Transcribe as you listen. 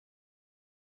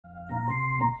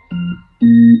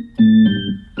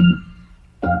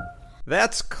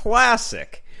That's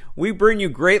classic. We bring you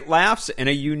great laughs and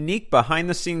a unique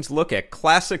behind-the-scenes look at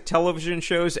classic television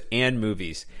shows and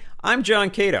movies. I'm John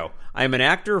Cato. I am an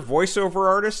actor, voiceover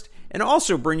artist, and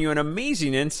also bring you an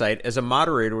amazing insight as a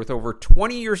moderator with over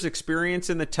 20 years' experience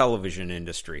in the television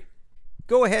industry.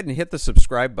 Go ahead and hit the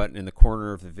subscribe button in the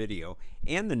corner of the video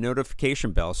and the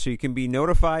notification bell so you can be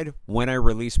notified when I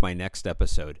release my next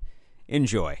episode.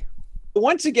 Enjoy.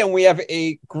 Once again, we have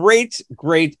a great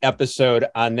episode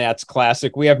on That's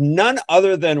Classic. We have none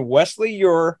other than Wesley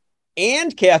Eure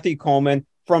and Kathy Coleman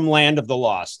from Land of the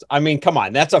Lost. I mean, come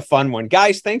on, that's a fun one.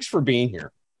 Guys, thanks for being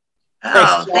here.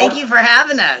 Oh, thank you for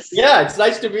having us. Yeah, it's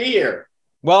nice to be here.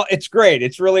 Well, it's great.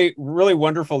 It's really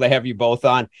wonderful to have you both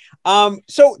on.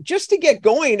 So just to get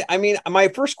going, I mean, my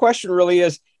first question really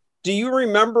is, do you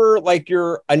remember like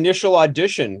your initial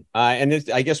audition?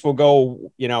 I guess we'll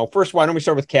go, first, why don't we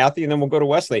start with Kathy and then we'll go to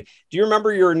Wesley. Do you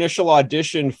remember your initial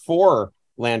audition for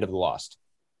Land of the Lost?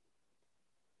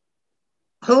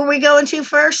 Who are we going to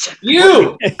first?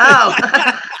 You. Oh.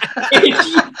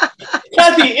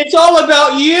 Kathy, it's all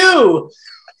about you.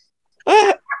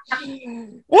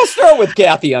 We'll start with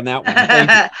Kathy on that one.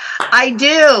 I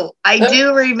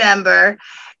do remember.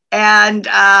 And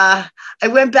I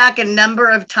went back a number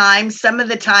of times. Some of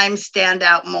the times stand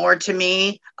out more to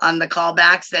me on the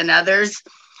callbacks than others.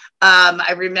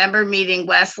 I remember meeting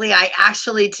Wesley. I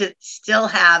actually still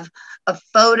have a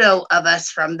photo of us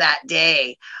from that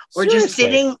day. We're just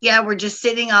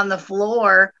sitting on the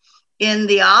floor in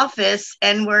the office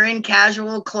and we're in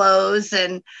casual clothes,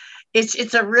 and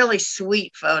it's a really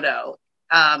sweet photo.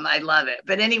 I love it.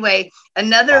 But anyway,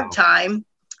 another time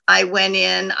I went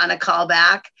in on a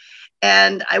callback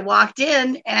and I walked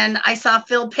in and I saw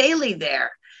Phil Paley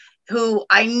there, who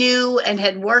I knew and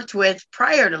had worked with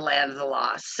prior to Land of the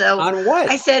Lost. So on what?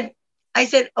 I said,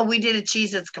 oh, we did a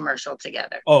Cheez-Its commercial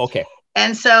together. Oh, okay.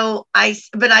 And so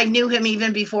but I knew him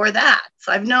even before that.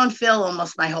 So I've known Phil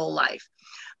almost my whole life.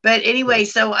 But anyway,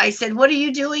 so I said, what are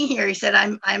you doing here? He said,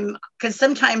 I'm because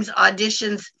sometimes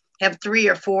auditions have 3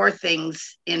 or 4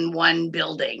 things in one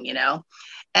building,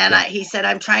 And he said,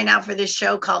 I'm trying out for this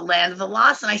show called Land of the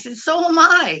Lost. And I said, so am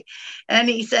I. And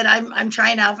he said, I'm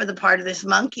trying out for the part of this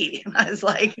monkey. And I was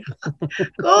like,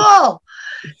 cool.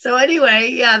 So anyway,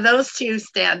 yeah, those two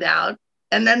stand out.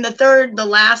 And then the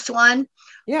last one.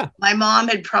 Yeah. My mom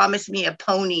had promised me a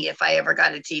pony if I ever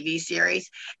got a TV series.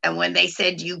 And when they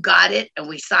said, you got it, and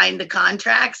we signed the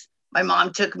contracts, my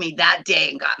mom took me that day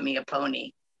and got me a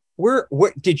pony.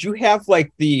 What did you have,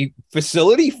 like the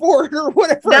facility for it or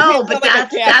whatever? No, but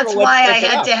that's why I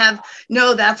had to have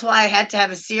that's why I had to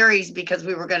have a series, because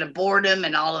we were going to board him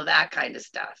and all of that kind of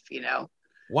stuff,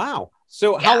 Wow.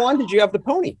 So how long did you have the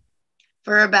pony?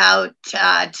 For about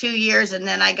 2 years, and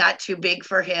then I got too big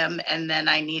for him, and then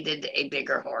I needed a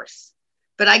bigger horse.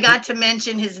 But I got to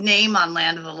mention his name on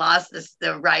Land of the Lost.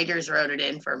 The writers wrote it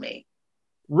in for me.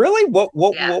 Really? What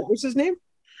was his name?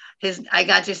 I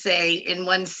got to say, in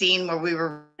one scene where we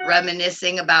were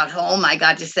reminiscing about home, I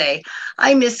got to say,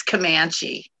 I miss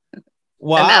Comanche.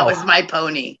 Wow. And that was my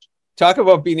pony. Talk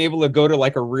about being able to go to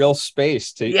like a real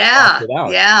space to act it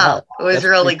out. Yeah. Wow. It was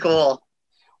really cool.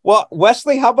 Well,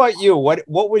 Wesley, how about you? What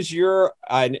was your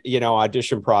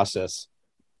audition process?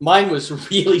 Mine was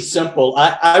really simple.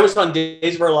 I was on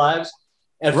Days of Our Lives,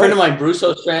 and a friend of mine, Bruce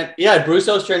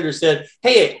Ostrander, said,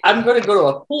 hey, I'm going to go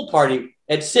to a pool party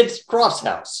at Sid Croft's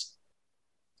house.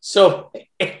 So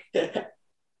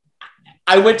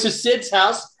I went to Sid's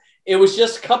house. It was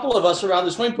just a couple of us around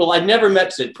the swimming pool. I'd never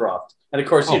met Sid Croft. And of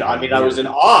course, I was in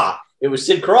awe. It was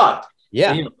Sid Croft.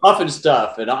 Yeah. And, Puff and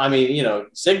stuff. And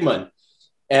Sigmund.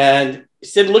 And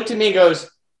Sid looked at me and goes,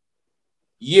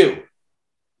 you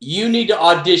need to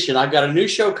audition. I've got a new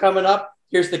show coming up.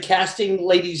 Here's the casting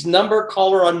lady's number.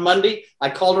 Call her on Monday. I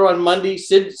called her on Monday.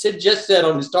 Sid just said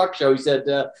on his talk show, he said,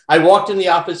 I walked in the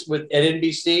office at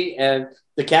NBC and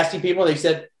the casting people, they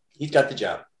said, he's got the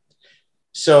job.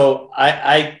 So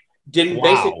I didn't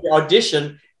basically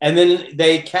audition. And then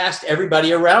they cast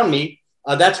everybody around me.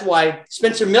 That's why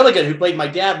Spencer Milliagan, who played my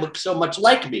dad, looked so much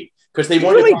like me. Because they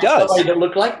wanted really somebody that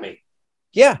looked like me.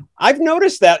 Yeah, I've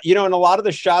noticed that, in a lot of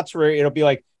the shots where it'll be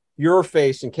like your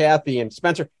face and Kathy and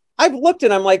Spencer. I've looked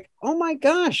and I'm like, oh my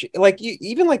gosh, like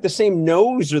even like the same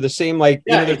nose or the same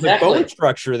there's a bone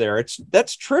structure there.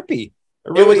 That's trippy.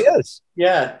 It really is.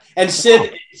 Yeah, and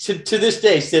Sid to this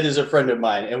day, Sid is a friend of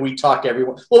mine, and we talk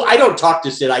everyone. Well, I don't talk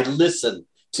to Sid. I listen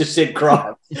to Sid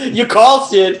Croft. You call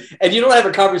Sid, and you don't have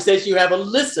a conversation. You have a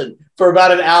listen for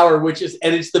about an hour,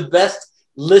 it's the best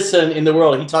listen in the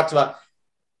world. He talks about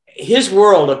his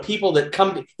world of people that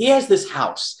come. He has this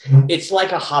house. It's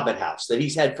like a hobbit house that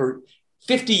he's had for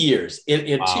 50 years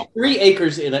in Wow. 3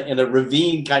 acres in a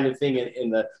ravine kind of thing in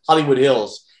the Hollywood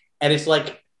Hills. And it's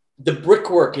like the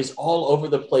brickwork is all over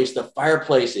the place, the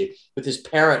fireplace with his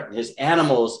parrot and his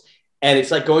animals. And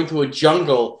it's like going through a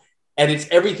jungle, and it's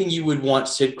everything you would want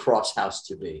Sid Croft's house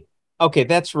to be. Okay,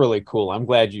 that's really cool. I'm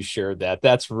glad you shared that.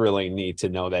 That's really neat to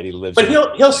know that he lives. But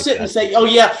he'll sit and say, "Oh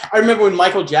yeah, I remember when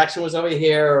Michael Jackson was over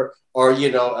here," or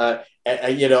Liz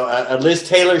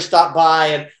Taylor stopped by,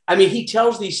 and I mean, he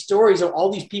tells these stories of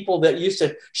all these people that used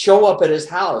to show up at his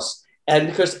house, and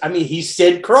because I mean, he's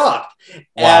Sid Croft,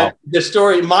 and the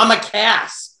story, Mama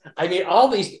Cass. I mean, all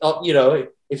these,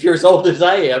 if you're as old as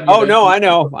I am. I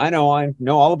know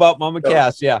all about Mama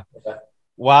Cass. Yeah.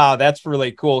 Wow, that's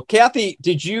really cool. Kathy,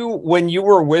 did you, when you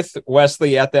were with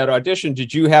Wesley at that audition,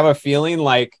 did you have a feeling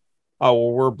like, oh,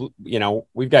 well,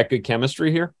 we've got good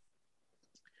chemistry here?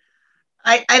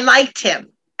 I liked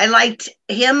him. I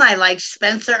liked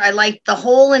Spencer. I liked the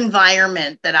whole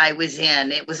environment that I was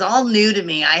in. It was all new to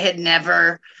me. I had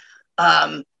never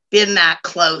been that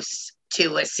close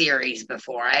to a series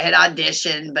before. I had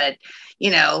auditioned, but,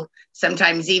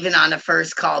 sometimes even on a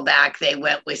first call back, they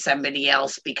went with somebody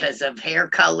else because of hair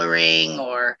coloring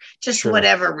or just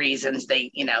whatever reasons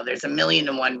there's a million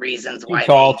and one reasons why. Too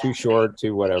tall, too short,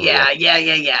 too whatever.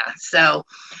 Yeah. So,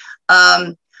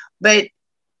 but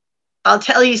I'll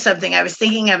tell you something. I was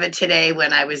thinking of it today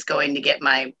when I was going to get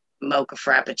my mocha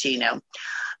frappuccino.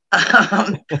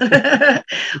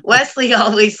 Wesley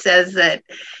always says that,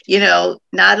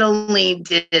 not only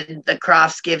did the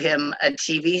Crofts give him a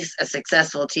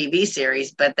successful TV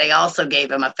series, but they also gave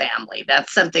him a family.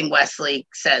 That's something Wesley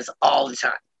says all the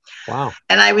time. Wow.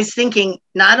 And I was thinking,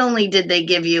 not only did they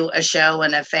give you a show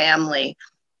and a family,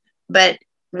 but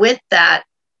with that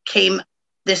came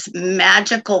this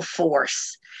magical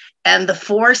force. And the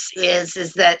force is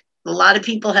that a lot of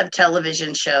people have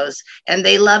television shows and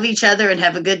they love each other and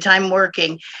have a good time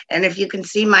working. And if you can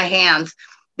see my hands,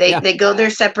 they go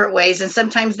their separate ways, and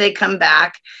sometimes they come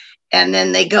back and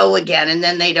then they go again and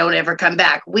then they don't ever come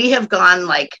back. We have gone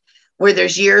like where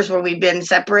there's years where we've been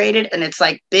separated and it's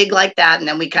like big like that, and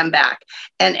then we come back.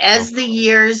 And as the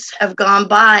years have gone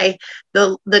by,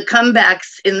 the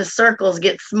comebacks in the circles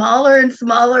get smaller and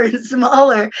smaller and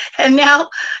smaller. And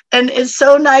it's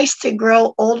so nice to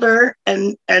grow older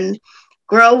and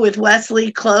grow with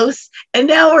Wesley close. And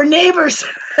now we're neighbors.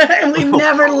 And we've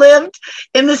never lived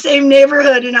in the same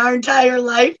neighborhood in our entire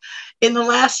life. In the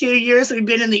last few years, we've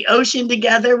been in the ocean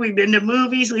together. We've been to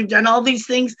movies. We've done all these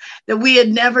things that we had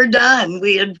never done.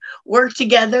 We had worked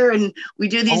together and we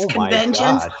do these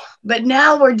conventions. But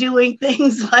now we're doing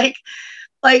things like,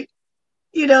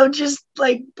 just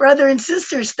like brother and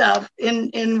sister stuff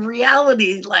in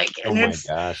reality. And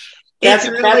it's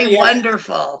really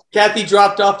wonderful. Kathy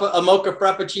dropped off a mocha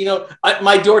frappuccino at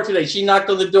my door today. She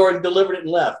knocked on the door and delivered it and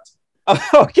left.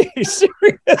 Okay,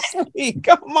 seriously,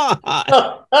 come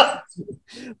on.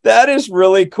 That is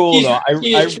really cool, though.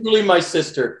 She is truly my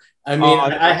sister. I mean,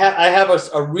 I have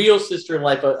a real sister in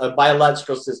life, a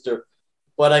biological sister,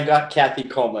 but I got Kathy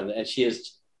Coleman, and she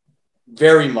is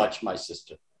very much my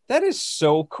sister. That is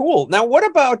so cool. Now, what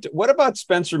about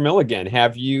Spencer Milliagan?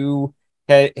 Has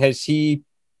he,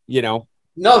 No,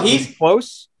 he's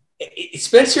close.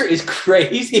 Spencer is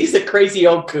crazy. He's a crazy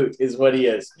old coot, is what he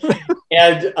is,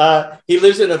 and he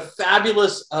lives in a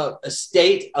fabulous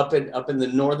estate up in the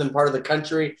northern part of the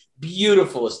country.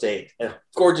 Beautiful estate, a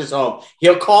gorgeous home.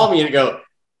 He'll call me and go,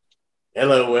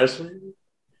 "Hello, Wesley.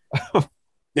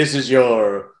 This is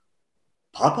your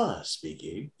Papa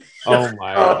speaking." Oh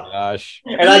my gosh!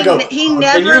 And I go, he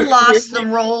never lost the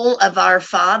role of our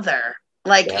father.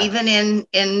 Even in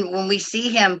when we see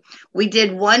him, we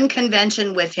did one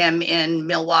convention with him in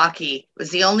Milwaukee. It was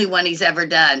the only one he's ever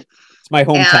done. It's my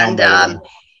hometown.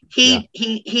 And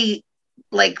he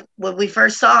like when we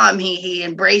first saw him, he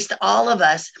embraced all of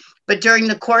us. But during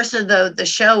the course of the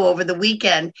show over the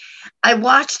weekend, I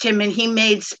watched him and he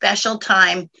made special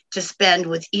time to spend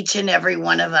with each and every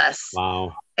one of us.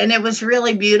 Wow. And it was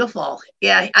really beautiful.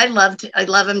 Yeah, I love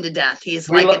him to death. He's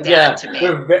like a dad to me.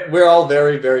 We're all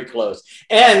very, very close.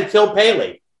 And Phil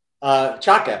Paley,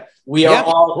 Chaka, we are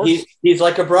all, he's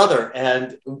like a brother.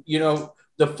 And,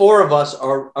 the four of us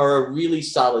are a really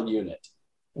solid unit.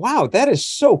 Wow, that is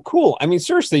so cool. I mean,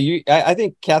 seriously, I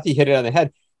think Kathy hit it on the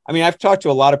head. I mean, I've talked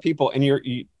to a lot of people,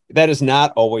 and that is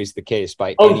not always the case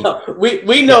by any. No.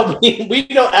 We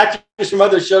know actors from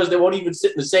other shows that won't even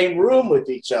sit in the same room with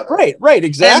each other. Right,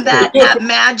 exactly. And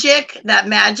that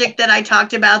magic that I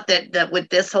talked about, that with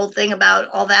this whole thing about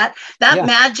all that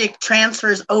magic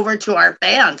transfers over to our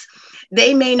fans.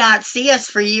 they may not see us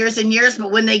for years and years,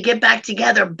 but when they get back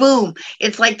together, boom,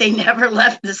 it's like they never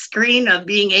left the screen of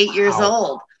being 8 years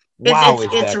old.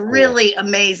 It's really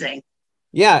amazing.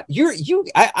 Yeah,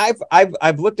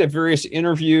 I've looked at various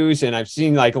interviews and I've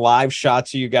seen like live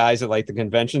shots of you guys at like the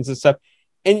conventions and stuff,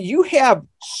 and you have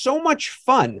so much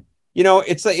fun. You know,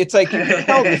 it's like you can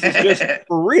tell this is just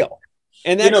for real,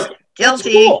 and that's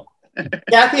guilty. That's cool.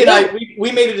 Kathy and I,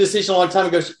 we made a decision a long time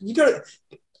ago.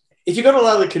 If you go to a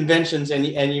lot of the conventions and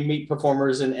you meet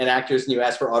performers and actors and you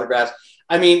ask for autographs,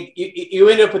 I mean, you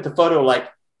end up with the photo like,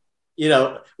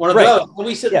 one of those. And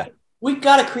we said, we've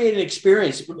got to create an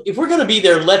experience. If we're going to be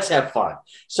there, let's have fun.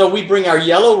 So we bring our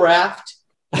yellow raft.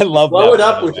 I love blow it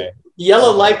up with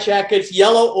yellow life jackets,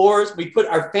 yellow oars. We put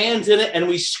our fans in it and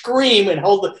we scream and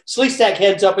hold the sleeve stack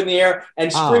heads up in the air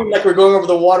and scream like we're going over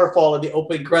the waterfall at the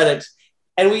opening credits.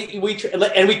 And we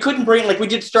couldn't bring, like we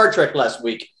did Star Trek last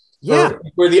week. Yeah.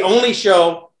 We're the only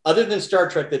show other than Star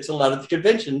Trek that's allowed at the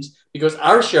conventions because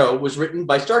our show was written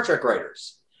by Star Trek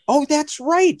writers. Oh, that's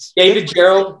right. David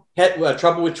Gerald had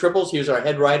Trouble with Triples. He was our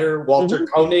head writer. Walter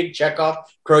Koenig, Chekhov,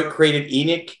 created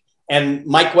Enoch. And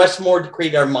Mike Westmore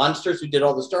created our monsters, who did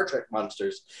all the Star Trek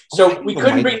monsters. So we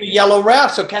couldn't bring the yellow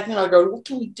raft. So Kathy and I go, what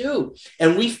can we do?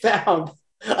 And we found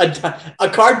a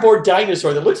cardboard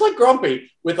dinosaur that looks like Grumpy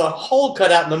with a hole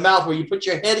cut out in the mouth where you put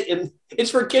your head in.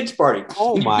 It's for a kids' party.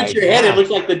 Oh, you my put your head, it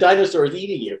looks like the dinosaur is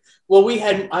eating you. Well, we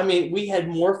had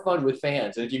more fun with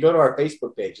fans. And if you go to our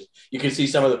Facebook pages, you can see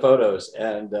some of the photos.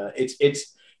 And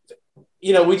it's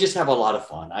we just have a lot of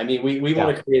fun. I mean, we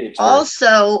want to create experience.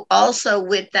 Also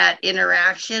with that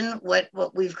interaction, what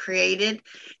we've created,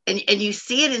 and you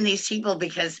see it in these people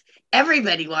because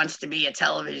everybody wants to be a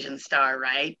television star,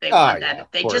 right? They want that.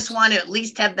 They just want to at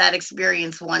least have that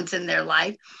experience once in their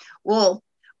life. Well,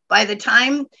 by the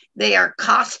time they are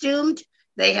costumed,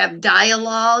 they have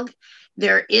dialogue,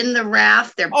 they're in the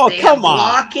raft, they have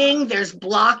blocking, there's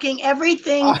blocking,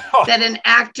 everything that an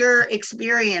actor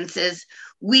experiences,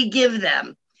 we give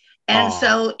them. And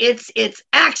so it's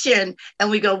action, and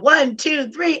we go 1,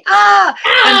 2, 3, and they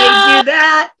do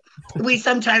that. We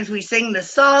sing the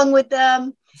song with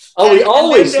them. We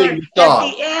always sing the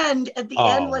song. At the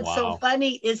end, what's so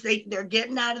funny is they're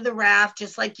getting out of the raft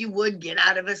just like you would get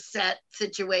out of a set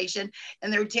situation,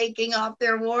 and they're taking off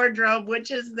their wardrobe,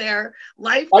 which is their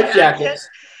life jackets,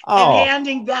 and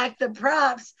handing back the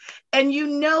props. And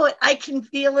I can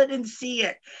feel it and see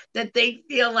it, that they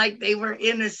feel like they were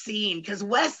in a scene, because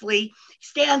Wesley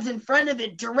stands in front of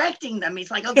it directing them.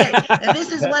 He's like, okay, and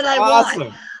this is what I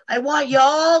want. I want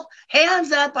y'all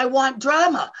hands up. I want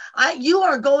drama. You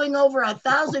are going over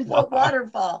 1,000-foot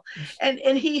waterfall,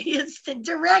 and he is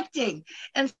directing,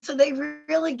 and so they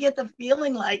really get the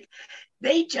feeling like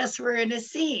they just were in a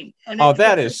scene. And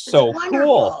that is so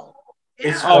cool.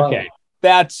 Yeah. Okay,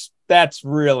 that's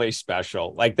really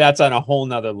special. Like that's on a whole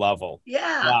nother level.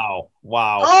 Yeah.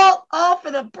 Wow. All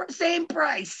for the same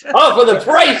price. Oh, for the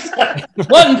price.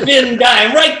 One fin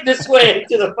dime right this way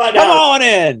to the fun. Come on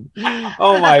in.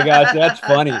 Oh my gosh, that's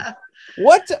funny.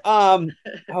 What? Oh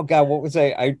God, what was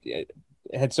I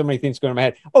had so many things going in my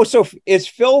head. Oh, so is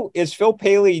Phil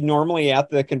Paley normally at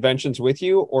the conventions with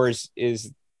you, or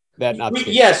is that not?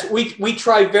 Yes, we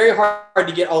try very hard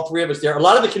to get all three of us there. A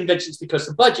lot of the conventions, because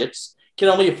of budgets, can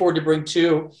only afford to bring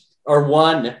 2 or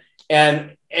 1.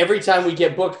 And every time we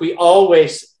get booked, we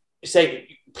always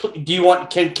say, do you want,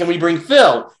 can we bring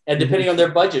Phil? And depending on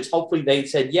their budgets, hopefully they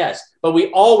said yes. But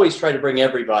we always try to bring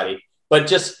everybody. But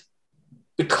just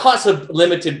because of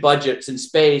limited budgets and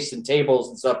space and tables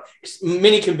and stuff,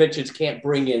 many conventions can't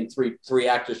bring in three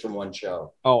actors from one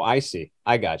show. Oh, I see.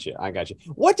 I got you.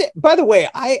 By the way,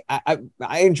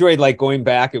 I enjoyed like going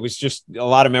back. It was just a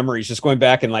lot of memories, just going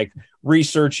back and like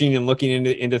researching and looking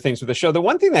into things with the show. The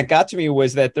one thing that got to me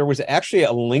was that there was actually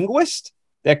a linguist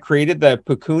that created the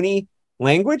Pakuni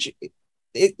language.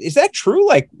 Is that true?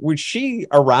 Like, was she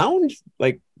around?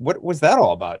 Like, what was that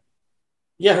all about?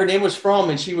 Yeah, her name was Fromm,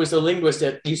 and she was a linguist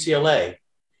at UCLA.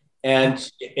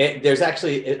 And there's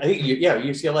actually, I think,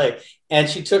 UCLA. And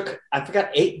she took, I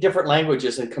forgot, 8 different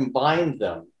languages and combined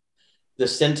them, the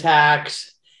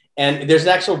syntax. And there's an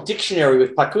actual dictionary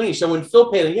with Pakuni. So when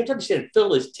Phil Paley, you have to understand,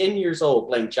 Phil is 10 years old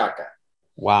playing Chaka.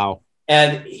 Wow.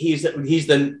 And he's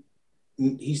the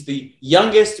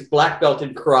youngest black belt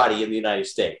in karate in the United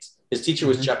States. His teacher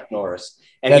was Chuck Norris.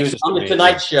 And he was on the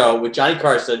Tonight Show with Johnny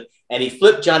Carson. And he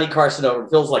flipped Johnny Carson over.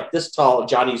 Phil's like this tall.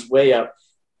 Johnny's way up.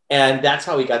 And that's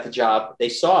how he got the job. They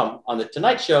saw him on the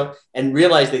Tonight Show and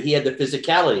realized that he had the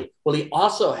physicality. Well, he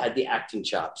also had the acting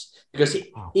chops, because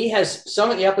he has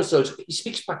some of the episodes, he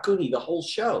speaks Pakuni the whole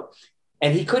show.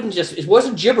 And he couldn't just, it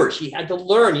wasn't gibberish. He had to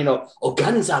learn,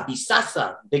 Oganza,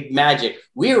 Bisasa, Big Magic,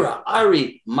 Wira,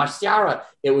 Ari, Marciara.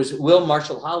 It was Will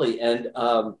Marshall Holly. And,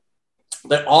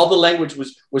 but all the language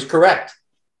was correct.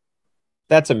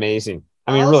 That's amazing.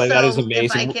 I mean, also, really, that is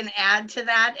amazing. If I can add to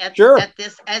that, at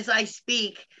this, as I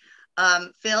speak,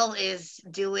 Phil is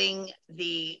doing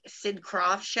the Sid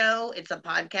Croft show. It's a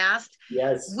podcast.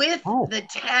 Yes. With the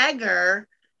tagger,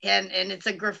 and it's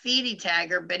a graffiti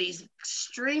tagger, but he's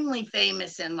extremely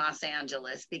famous in Los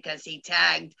Angeles because he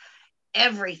tagged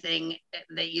everything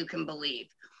that you can believe.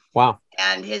 Wow.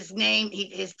 And his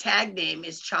tag name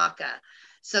is Chaka.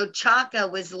 So Chaka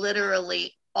was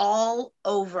literally all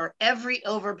over every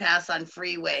overpass on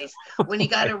freeways. When he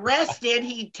got arrested,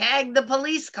 he tagged the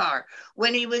police car.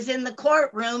 When he was in the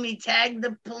courtroom, he tagged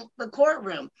the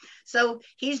courtroom. So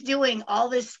he's doing all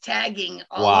this tagging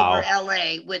all over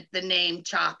LA with the name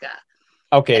Chaka.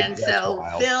 Okay. And so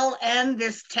wild. Phil and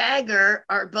this tagger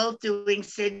are both doing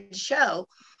Sid's show,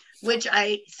 which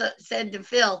I said to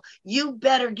Phil, you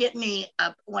better get me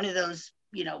one of those,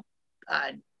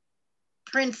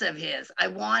 prints of his. I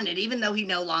wanted, even though he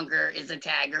no longer is a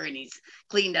tagger and he's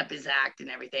cleaned up his act and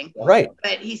everything. Right.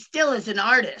 But he still is an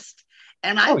artist.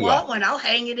 And I want one. I'll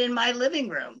hang it in my living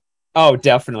room. Oh,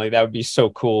 definitely. That would be so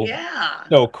cool. Yeah.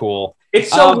 So cool.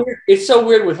 It's so weird. It's so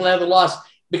weird with Land of the Lost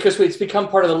because it's become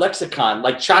part of the lexicon,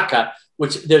 like Chaka,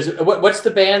 which there's, what's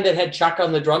the band that had Chaka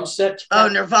on the drum set? Oh,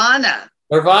 Nirvana.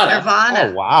 Oh,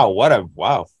 wow.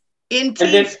 Wow. In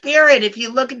Teen Spirit, if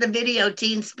you look at the video,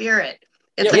 Teen Spirit,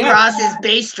 it's across his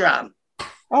bass drum.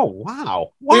 Oh,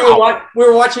 wow. We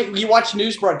were watching, you watch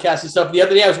news broadcasts and stuff. The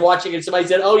other day I was watching and somebody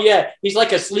said, oh yeah, he's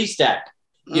like a slee stack.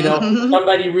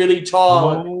 Somebody really tall.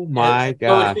 Oh my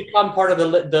God. So it's become part of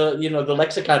the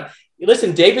lexicon.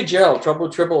 Listen, David Gerald, Trouble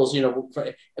Tribbles,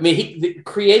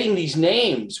 creating these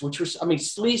names, which was,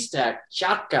 Slee Stack,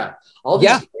 Chaka, all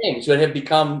these names that have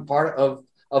become part of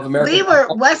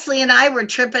American. Wesley and I were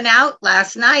tripping out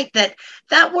last night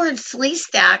that word Slee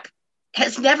Stack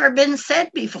has never been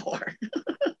said before.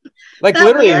 Like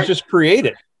literally it was just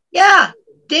created. Yeah.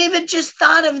 David just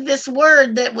thought of this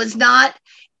word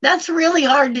that's really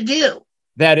hard to do.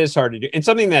 That is hard to do. And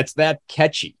something that's that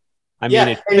catchy. But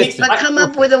come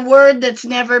up with a word that's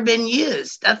never been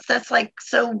used. That's like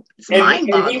so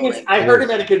mind-boggling. I heard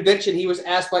him at a convention. He was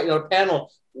asked by a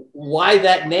panel, why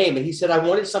that name? And he said, I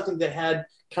wanted something that had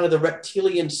kind of the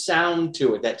reptilian sound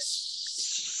to it.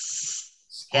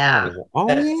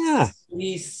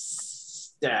 Slee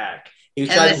Stack. And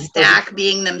the stack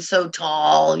being them so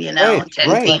tall, 10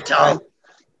 feet tall.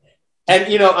 And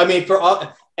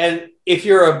and if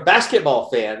you're a basketball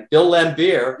fan, Bill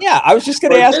Lambier. Yeah, I was just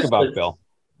going to ask about Bill.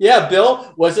 Yeah,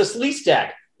 Bill was a Slee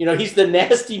Stack. He's the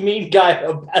nasty, mean guy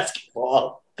of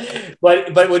basketball.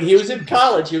 But when he was in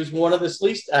college, he was one of the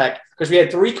Slee Stack because we had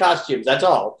 3 costumes. That's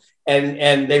all.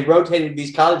 And they rotated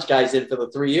these college guys in for the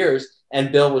 3 years,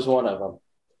 and Bill was one of them.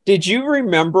 Did you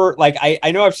remember, like,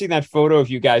 I know I've seen that photo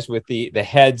of you guys with the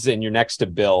heads and you're next to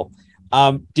Bill.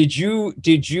 Did you,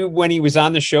 when he was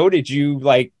on the show, did you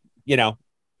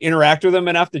interact with him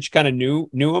enough that you kind of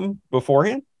knew him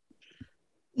beforehand?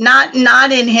 Not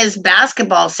in his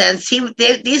basketball sense.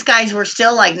 These guys were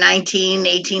still like 19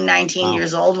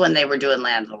 years old when they were doing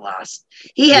Land of the Lost.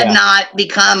 He had not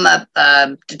become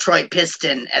a Detroit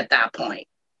Piston at that point.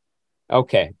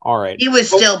 Okay. All right. He was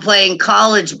still playing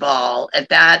college ball at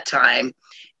that time.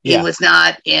 He was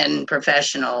not in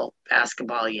professional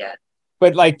basketball yet.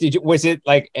 But was it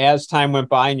like as time went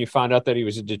by and you found out that he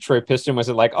was a Detroit Piston, was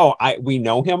it like, we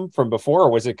know him from before? Or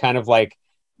was it kind of like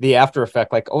the after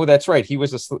effect, like, oh, that's right, he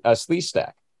was a Slee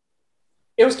Stack?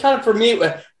 It was kind of, for me,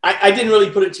 I didn't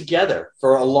really put it together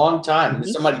for a long time.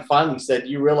 Mm-hmm. Somebody finally said,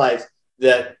 you realize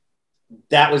that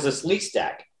was a Slee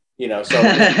Stack. So and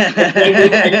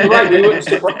you're right.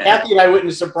 Kathy and I wouldn't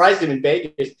have surprised him in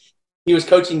Vegas. He was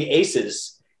coaching the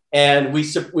Aces, and we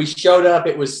showed up.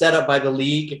 It was set up by the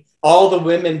league. All the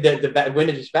women, the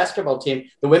women's basketball team,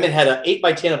 the women had an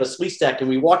 8x10 of a Slee Stack, and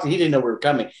we walked, and he didn't know we were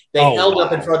coming. They held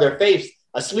up in front of their face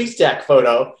a Slee Stack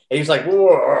photo, and he was like,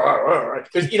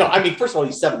 because first of all,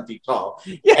 he's 7 feet tall.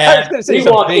 Yeah, and we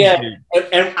walked in,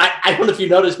 and I don't know if you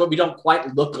noticed, but we don't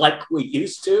quite look like we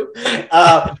used to.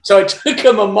 So it took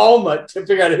him a moment to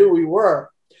figure out who we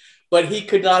were, but he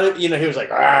could not. He was like,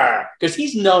 because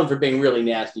he's known for being really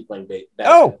nasty playing basketball.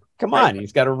 Oh, come on,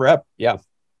 he's got a rep. Yeah.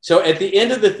 So at the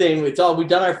end of the thing, we've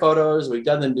done our photos, we've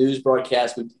done the news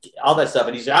broadcast, all that stuff,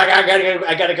 and he's like,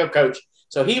 I gotta go, coach.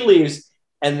 So he leaves.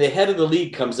 And the head of the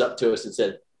league comes up to us and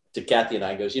said to Kathy and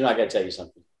I, goes, I got to tell you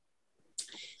something.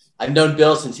 I've known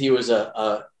Bill since he was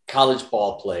a college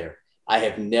ball player. I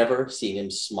have never seen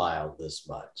him smile this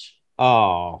much.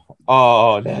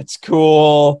 Oh, that's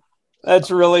cool.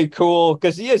 That's really cool.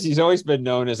 Because he's always been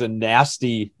known as a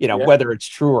nasty, Yeah. whether it's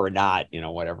true or not,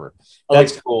 whatever. Oh,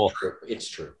 That's it's cool. true. It's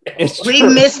true. It's We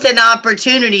true. missed an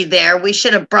opportunity there. We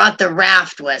should have brought the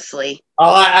raft, Wesley.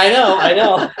 Oh, I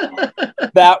know.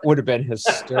 That would have been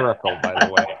hysterical, by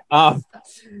the way.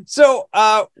 So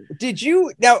did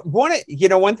you now one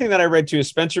thing that I read too is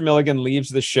Spencer Milligan leaves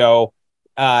the show.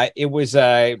 It was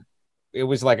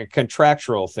like a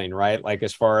contractual thing, right? Like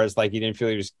as far as like you didn't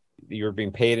feel you were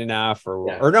being paid enough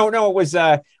or no, it was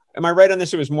am I right on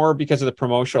this? It was more because of the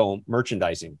promotional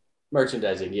merchandising.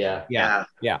 Merchandising, yeah.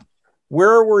 Yeah.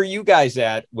 Where were you guys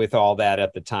at with all that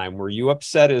at the time? Were you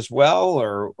upset as well,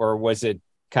 or was it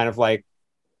kind of like,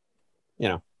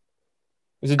 it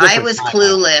was a I different was time?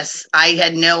 clueless. I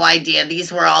had no idea.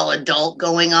 These were all adult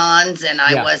going-ons, and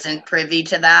I wasn't privy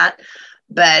to that.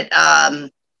 But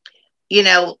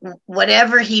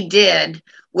whatever he did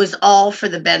was all for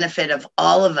the benefit of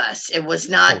all of us. It was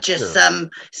not just some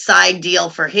side deal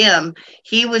for him.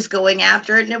 He was going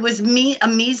after it, and it was a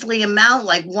measly amount,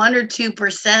 like 1 or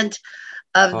 2%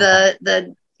 of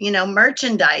the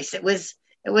merchandise. It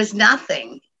was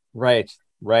nothing. Right.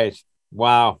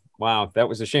 Wow. That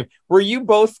was a shame. Were you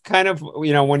both kind of,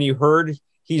 when you heard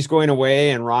he's going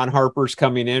away and Ron Harper's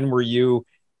coming in, were you,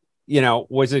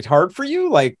 was it hard for you?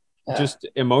 Like just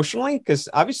emotionally? Because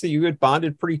obviously you had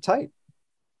bonded pretty tight.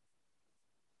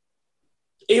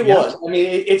 It was. I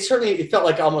mean, it certainly felt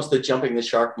like almost the jumping the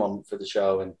shark moment for the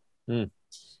show.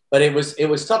 But it was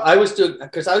tough. I was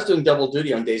doing double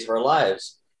duty on Days of Our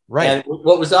Lives. Right. And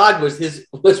what was odd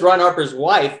was Ron Harper's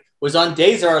wife was on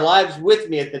Days of Our Lives with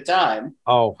me at the time.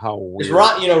 Oh, how weird.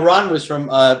 Ron was from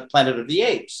Planet of the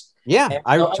Apes. Yeah, and,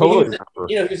 I totally remember.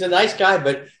 He was a nice guy,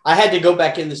 but I had to go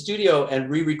back in the studio and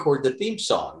re-record the theme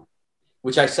song,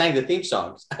 which I sang the theme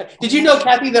songs. Did you know,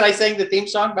 Kathy, that I sang the theme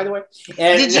song, by the way?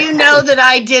 And did you know that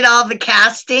I did all the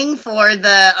casting for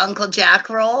the Uncle Jack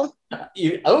role?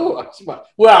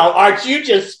 Well, aren't you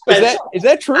just special? Is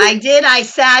that true? I did. I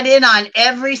sat in on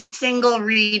every single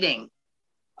reading.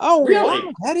 Oh, really?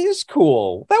 Wow, that is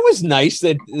cool. That was nice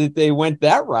that they went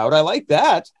that route. I like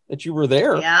that you were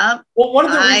there. Yeah. Well, one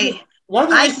of the reasons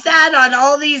I sat on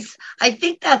all these. I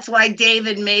think that's why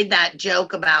David made that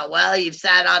joke about, well, you've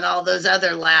sat on all those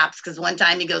other laps, because one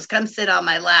time he goes, come sit on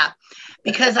my lap.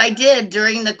 Because I did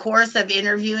during the course of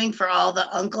interviewing for all the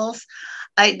uncles.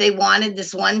 They wanted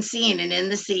this one scene, and in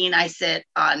the scene I sit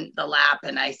on the lap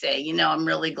and I say, I'm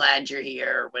really glad you're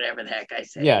here, or whatever the heck I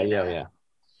say. Yeah.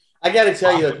 I got to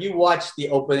tell you, if you watch the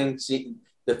opening scene,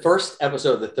 the first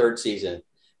episode of the third season,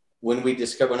 when we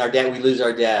lose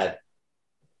our dad,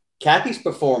 Kathy's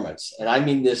performance, and I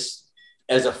mean this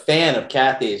as a fan of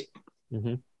Kathy's,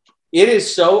 it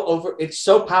is it's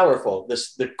so powerful.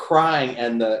 The crying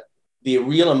and the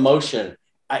real emotion.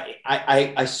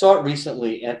 I saw it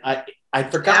recently, and I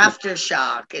forgot.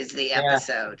 Aftershock is the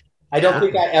episode. I don't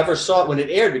think I ever saw it when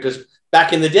it aired, because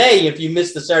back in the day, if you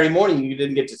missed the Saturday morning, you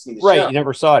didn't get to see the show. Right, you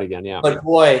never saw it again, yeah. But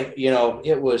boy,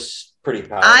 it was pretty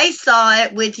powerful. I saw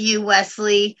it with you,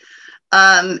 Wesley,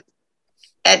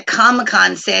 at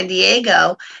Comic-Con San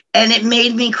Diego, and it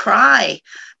made me cry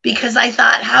because I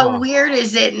thought, how weird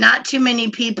is it? Not too many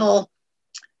people,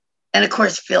 and of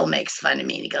course, Phil makes fun of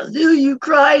me, and he goes, "Are you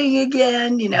crying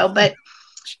again?" But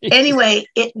anyway,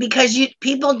 because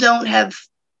people don't have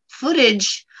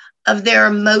footage of their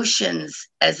emotions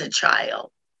as a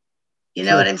child. You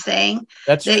know what I'm saying?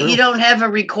 That's true. You don't have a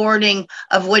recording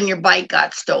of when your bike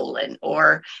got stolen,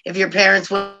 or if your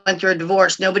parents went through a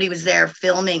divorce, nobody was there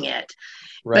filming it.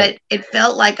 Right. But it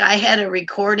felt like I had a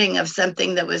recording of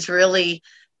something that was really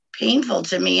painful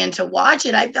to me, and to watch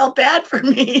it, I felt bad for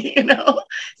me,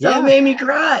 so it made me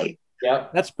cry. Yeah,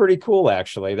 that's pretty cool,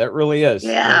 actually. That really is.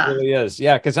 Yeah, that really is.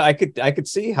 Yeah, because I could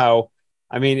see how.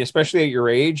 I mean, especially at your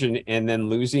age, and then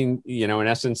losing, in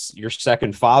essence, your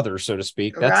second father, so to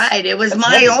speak. Right. It was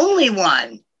my only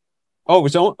one. Oh, it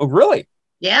was really?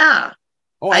 Yeah.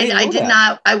 Oh,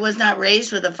 I was not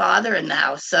raised with a father in the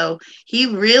house, so he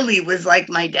really was like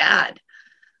my dad.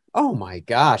 Oh my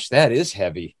gosh, that is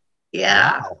heavy.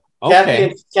 Yeah. Wow.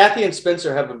 Okay. Kathy and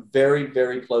Spencer have a very,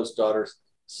 very close daughter-father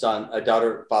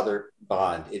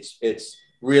bond. It's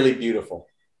really beautiful.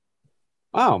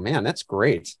 Oh man, that's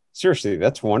great. Seriously,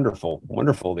 that's wonderful.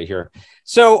 Wonderful to hear.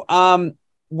 So,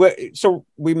 so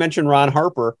we mentioned Ron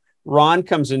Harper. Ron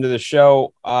comes into the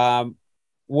show. How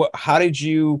did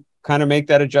you kind of make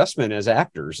that adjustment as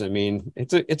actors? I mean,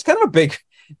 it's kind of a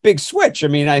big switch. I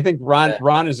mean, I think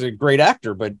Ron is a great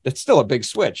actor, but it's still a big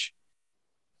switch.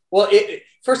 Well,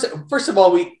 first of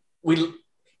all, we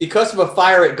because of a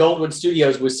fire at Goldwood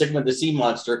Studios with Sigmund the Sea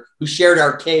Monster, who shared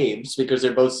our caves because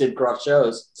they're both Sid Croft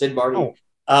shows, Sid Marty.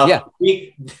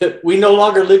 We no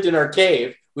longer lived in our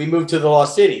cave. We moved to the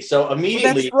Lost City. So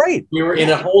immediately we were in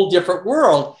a whole different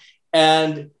world.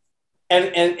 And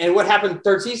what happened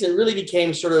third season really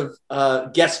became sort of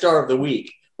guest star of the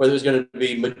week, whether it was going to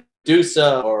be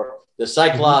Medusa or the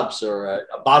Cyclops or a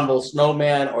abominable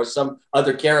snowman or some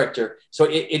other character. So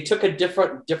it took a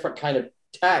different kind of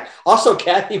tack. Also,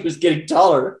 Kathy was getting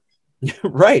taller.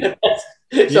 Right. So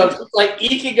it's like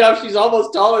eking up. She's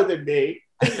almost taller than me.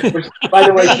 Which, by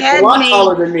the way, she's a lot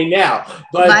taller than me now.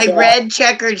 But my red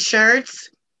checkered shirts,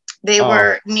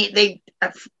 were neat.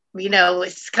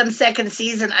 Come second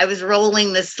season, I was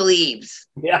rolling the sleeves.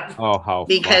 Yeah. Oh, how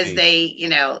because funny.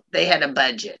 they had a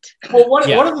budget. Well,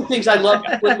 one of the things I love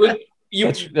when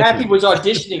Kathy was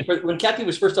auditioning when Kathy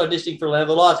was first auditioning for Land of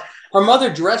the Lost, her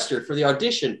mother dressed her for the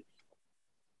audition,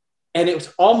 and it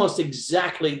was almost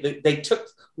exactly they took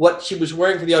what she was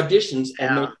wearing for the auditions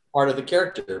and made part of the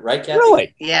character, right, Kathy?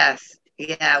 Really? Yes.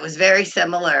 Yeah, it was very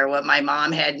similar what my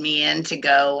mom had me in to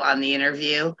go on the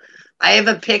interview. I have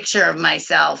a picture of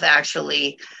myself,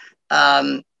 actually,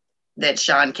 that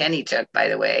Sean Kenny took, by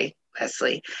the way,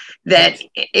 Wesley. That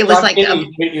it was like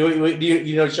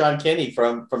you know Sean Kenny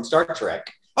from Star Trek.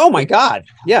 Oh my God!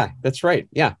 Yeah, that's right.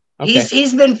 Yeah, okay.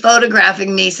 He's been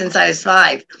photographing me since I was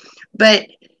 5, but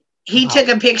he took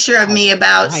a picture of me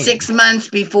about 6 months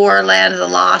before Land of the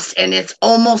Lost, and it's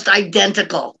almost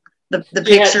identical. The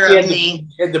picture of me.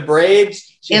 She had the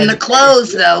braids. In the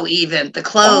clothes, though, even the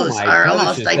clothes are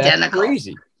almost identical.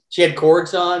 Crazy. She had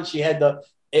cords on. She had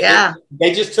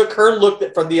they just took her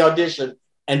look from the audition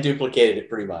and duplicated it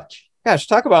pretty much. Gosh,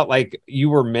 talk about like you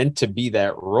were meant to be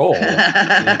that role.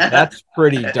 That's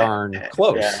pretty darn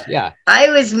close. Yeah. I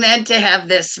was meant to have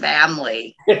this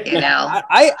family,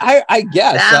 I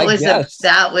guess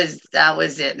that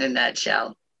was it in a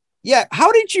nutshell. Yeah.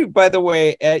 How did you, by the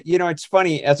way, it's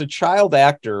funny, as a child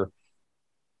actor,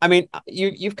 I mean,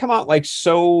 you've come out like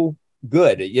so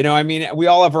good, we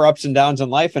all have our ups and downs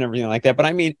in life and everything like that. But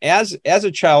I mean, as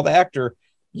a child actor,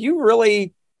 you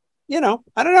really, I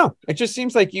don't know. It just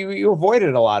seems like you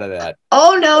avoided a lot of that.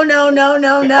 Oh, no.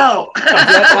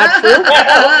 That's not true?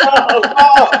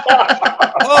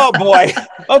 Oh boy.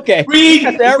 Okay.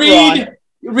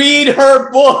 Read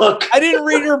her book. I didn't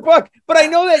read her book, but I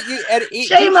know that you at 8.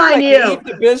 Shame on you.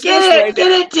 Get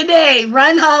it today.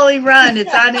 Run, Holly, run.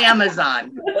 It's on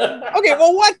Amazon. Okay.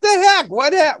 Well, what the heck?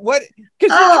 What? I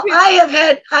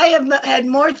have had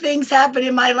more things happen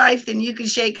in my life than you can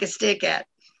shake a stick at.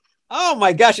 Oh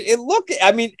my gosh. It looked,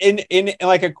 I mean, in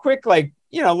like a quick,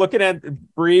 looking at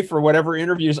brief or whatever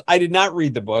interviews, I did not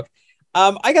read the book.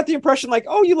 I got the impression like,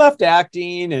 oh, you left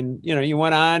acting and, you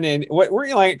went on and what were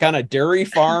you like on a dairy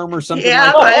farm or something?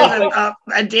 Yeah, I was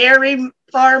a dairy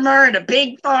farmer and a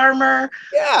pig farmer.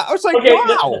 Yeah. I was like,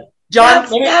 wow. John,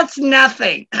 that's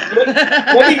nothing.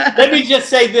 let me just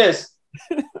say this.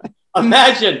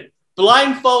 Imagine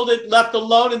blindfolded, left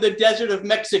alone in the desert of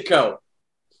Mexico.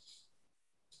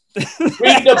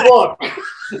 Read the book.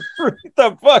 Read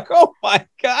the book. Oh my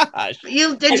gosh.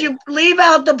 Did you leave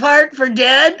out the part for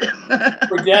dead?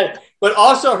 For dead. But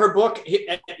also her book,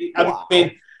 I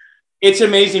mean, it's an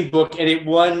amazing book, and it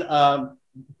won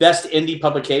Best Indie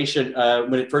Publication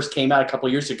when it first came out a couple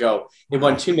of years ago. It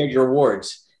won 2 major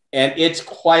awards, and it's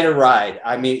quite a ride.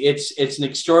 I mean, it's an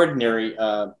extraordinary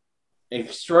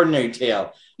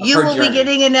tale. You will be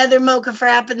getting another mocha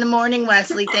frap in the morning,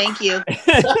 Wesley. Thank you.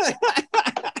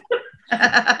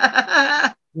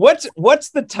 What's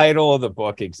the title of the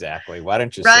book exactly? Why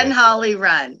don't you Run, Holly,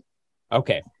 run.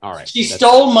 Okay, all right. She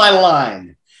stole my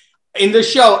line. In the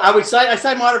show, I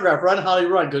signed my autograph, Run, Holly,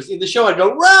 run. Because in the show, I'd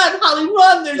go, Run, Holly,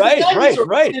 run. There's a dinosaur.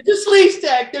 Right. There's a sleeve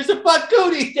stack. There's a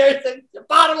Pakuni. There's a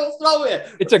bottomless snowman.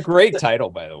 It's a great title,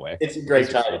 by the way. It's a great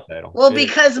title. Well,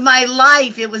 because my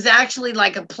life, it was actually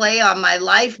like a play on my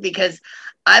life because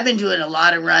I've been doing a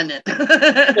lot of running.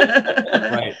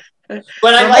 Right.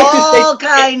 But I like all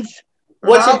kinds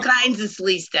of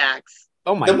sleeve stacks.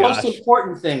 Oh my gosh. The most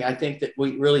important thing I think that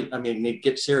we really,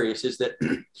 get serious is that,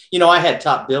 I had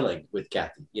top billing with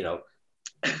Kathy, Yes,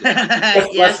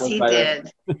 he did.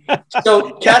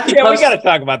 So Kathy, we got to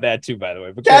talk about that too, by the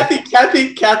way. But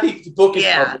Kathy's book is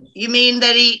published. You mean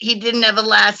that he didn't have a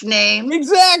last name?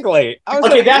 Exactly.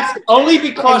 That's only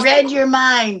because I read your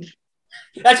mind.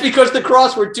 That's because the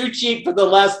cross were too cheap for the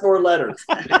last 4 letters.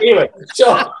 Anyway,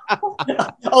 so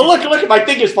look, my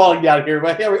thing is falling down here.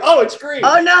 Oh, it's green.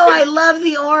 Oh no, I love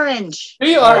the orange.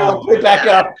 We are. I'll put it back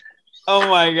up. Oh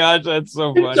my gosh, that's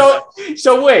so funny.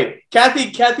 So wait,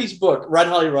 Kathy's book, Run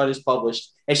Holly Run, is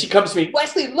published, and she comes to me,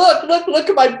 Wesley, look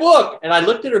at my book. And I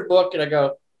looked at her book and I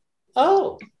go,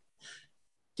 oh,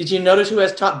 did you notice who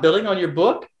has top billing on your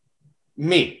book?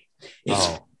 Me.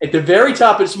 At the very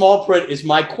top in small print is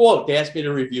my quote. They asked me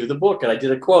to review the book, and I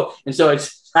did a quote. And so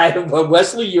I have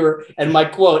Wesley Eure and my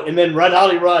quote, and then Run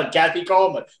Holly Run, Kathy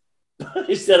Coleman.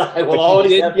 He said, I will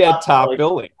always get top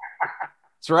billing.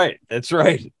 That's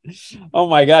right. Oh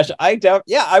my gosh.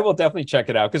 I will definitely check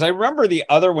it out, because I remember the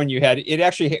other one you had. It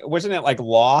actually, wasn't it like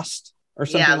Lost or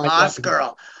something? Yeah, like Lost that?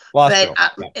 Girl. Lost Girl.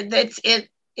 Yeah. That's it.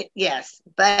 Yes,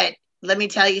 but let me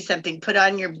tell you something. Put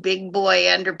on your big boy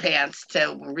underpants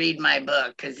to read my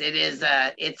book, because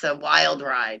it's a wild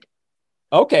ride.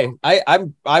 Okay,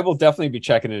 I will definitely be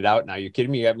checking it out now. You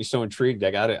kidding me? You got me so intrigued.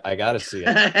 I gotta see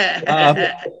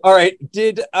it. All right.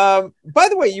 By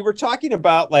the way, you were talking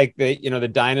about like the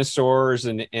dinosaurs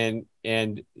and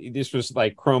this was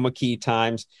like chroma key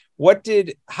times.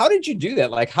 How did you do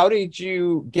that? Like, how did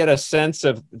you get a sense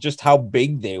of just how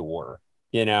big they were?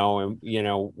 Did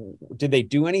they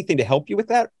do anything to help you with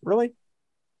that? Really?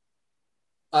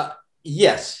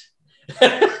 Yes.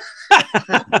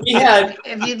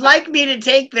 If you'd like me to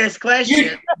take this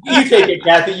question, you take it,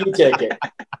 Kathy. You take it.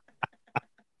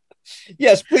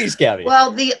 Yes, please, Kathy.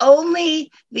 Well, the only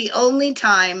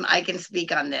time I can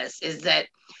speak on this is that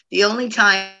the only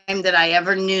time that I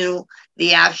ever knew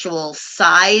the actual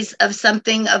size of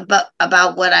something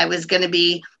about what I was going to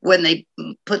be when they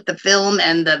put the film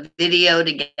and the video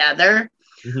together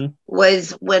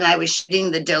was when I was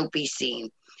shooting the dopey scene,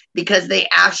 because they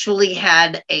actually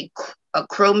had a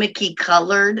chroma key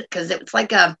colored, because it's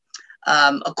like a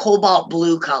cobalt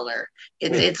blue color.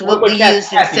 It's what we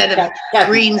use instead of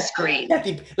green screen.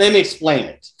 Kathy, let me explain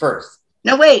it first.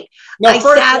 No, wait. I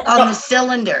sat on the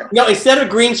cylinder. No, instead of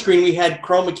green screen, we had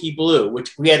chroma key blue,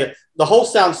 which we had the whole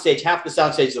sound stage, half the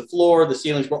sound stage, the floor, the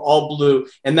ceilings were all blue,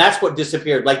 and that's what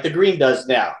disappeared, like the green does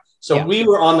now. So we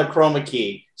were on the chroma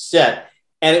key set,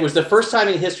 and it was the first time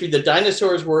in history the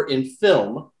dinosaurs were in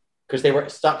film, because they were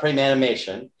stop frame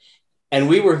animation, and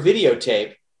we were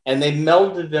videotape, and they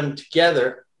melded them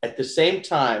together at the same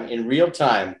time in real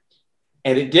time,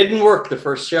 and it didn't work the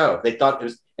first show. They thought it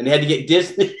was, and they had to get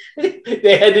Disney.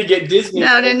 They had to get Disney.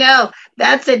 No,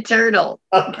 that's a turtle.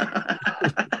 Okay.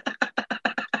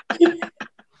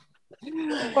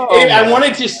 I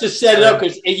wanted just to set it up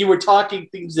because you were talking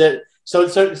things that so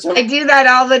I do that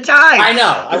all the time. I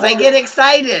know. I get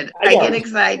excited. I get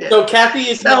excited. So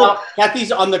Kathy's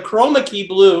on the chroma key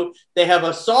blue. They have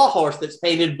a sawhorse that's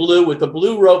painted blue with a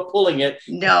blue rope pulling it.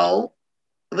 No,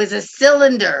 it was a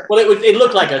cylinder. Well, it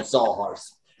looked like a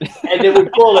sawhorse, and they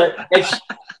would pull it.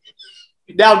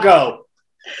 Now go.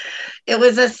 It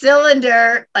was a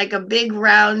cylinder, like a big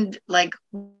round, like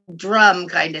drum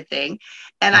kind of thing,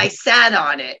 and I sat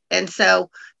on it, and so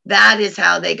that is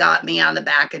how they got me on the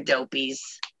back of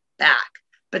Dopey's back.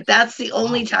 But that's the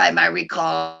only time I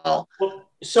recall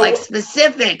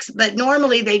specifics. But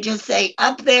normally they just say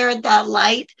up there at that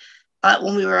light,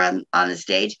 when we were on the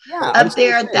stage, up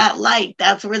there at that light,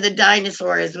 that's where the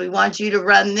dinosaur is. We want you to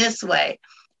run this way.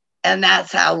 And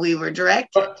that's how we were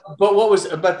directed. But what was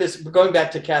about this, going back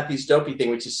to Kathy's Dopey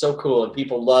thing, which is so cool, and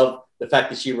people love the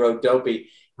fact that she wrote Dopey,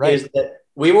 is that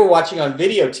we were watching on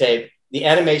videotape the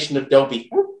animation of Dopey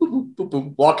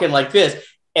walking like this.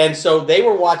 And so they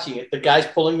were watching it, the guys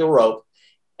pulling the rope.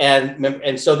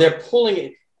 And so they're pulling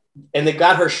it, and they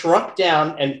got her shrunk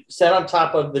down and set on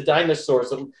top of the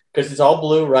dinosaurs because it's all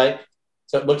blue, right?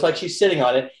 So it looks like she's sitting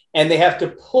on it. And they have to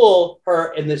pull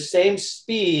her in the same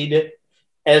speed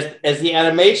as the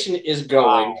animation is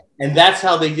going. Wow. And that's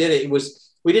how they did it.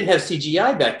 We didn't have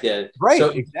CGI back then. Right. So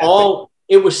exactly.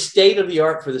 It was state of the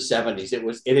art for the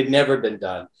 70s. It had never been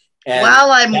done. And while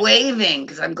I'm waving,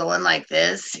 because I'm going like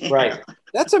this. Right.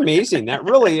 That's amazing. That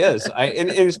really is.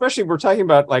 And especially we're talking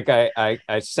about like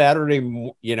a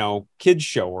Saturday, kids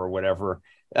show or whatever.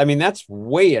 I mean, that's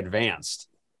way advanced.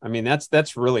 I mean,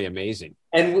 that's really amazing.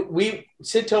 And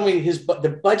Sid told me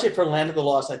the budget for Land of the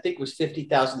Lost, I think, was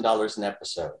 $50,000 an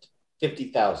episode.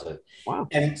 $50,000. Wow.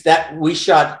 And that we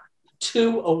shot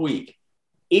 2 a week.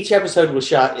 Each episode was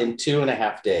shot in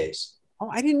 2.5 days. Oh,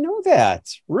 I didn't know that.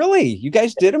 Really? You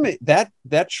guys did them at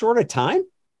that short a time?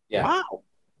 Yeah.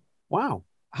 Wow.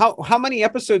 How many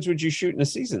episodes would you shoot in a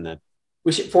season then?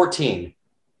 We shot 14.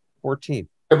 14.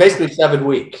 Or basically 7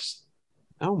 weeks.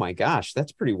 Oh my gosh,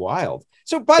 that's pretty wild.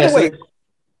 So by the way,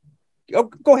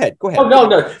 go ahead. Oh,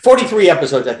 no. 43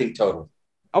 episodes, I think, total.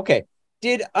 Okay.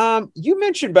 Did you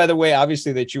mentioned, by the way,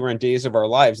 obviously that you were on Days of Our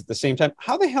Lives at the same time.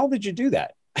 How the hell did you do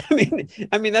that?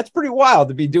 I mean, that's pretty wild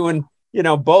to be doing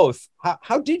both.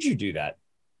 How did you do that?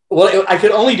 Well, I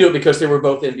could only do it because they were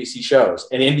both NBC shows,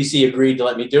 and NBC agreed to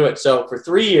let me do it. So for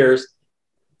 3 years,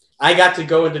 I got to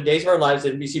go into Days of Our Lives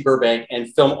at NBC Burbank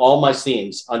and film all my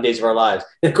scenes on Days of Our Lives.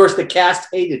 And of course, the cast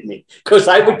hated me because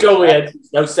I would go in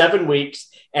 7 weeks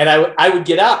and I would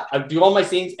get out. I would do all my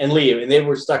scenes and leave. And they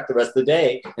were stuck the rest of the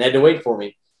day and had to wait for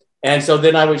me. And so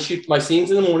then I would shoot my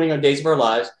scenes in the morning on Days of Our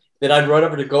Lives. Then I'd run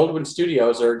over to Goldwyn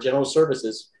Studios or General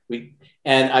Services.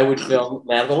 And I would film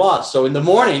Land of the Lost. So in the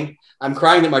morning, I'm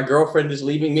crying that my girlfriend is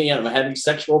leaving me and I'm having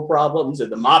sexual problems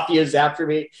and the mafia is after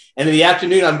me. And in the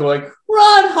afternoon, I'm going,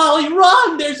 run, Holly,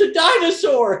 run. There's a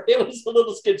dinosaur. It was a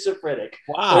little schizophrenic.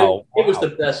 Wow. It was the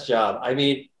best job. I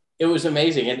mean, it was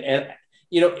amazing. And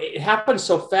it happened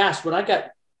so fast. When I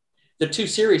got the 2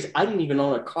 series, I didn't even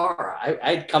own a car.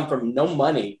 I'd come from no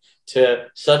money to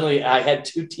suddenly I had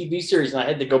 2 TV series and I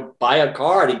had to go buy a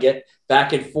car to get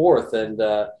back and forth. And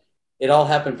it all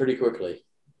happened pretty quickly.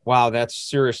 Wow, that's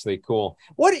seriously cool.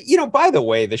 What, by the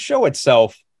way, the show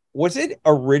itself, was it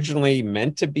originally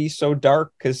meant to be so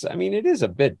dark? Because, I mean, it is a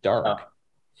bit dark.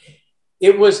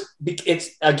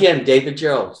 It's, again, David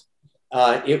Gerald.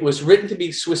 It was written to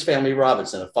be Swiss Family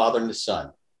Robinson, a father and a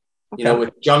son,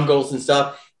 with jungles and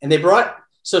stuff. And they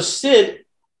so Sid,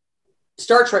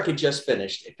 Star Trek had just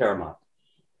finished at Paramount.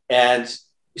 And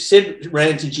Sid ran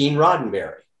into Gene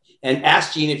Roddenberry and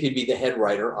asked Gene if he'd be the head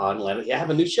writer on Land. I have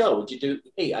a new show. Would you do?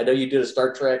 Hey, I know you did a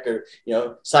Star Trek or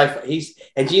sci-fi.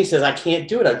 And Gene says, I can't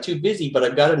do it. I'm too busy. But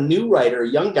I've got a new writer, a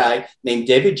young guy named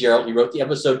David Gerald. He wrote the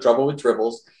episode Trouble with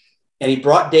Tribbles, and he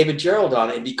brought David Gerald on.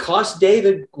 And because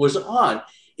David was on,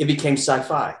 it became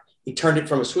sci-fi. He turned it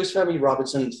from a Swiss Family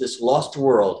Robinson to this lost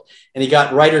world. And he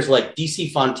got writers like D.C.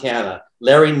 Fontana,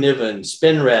 Larry Niven,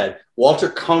 Spinrad, Walter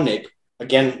Koenig,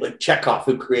 again like Chekhov,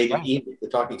 who created Eden, the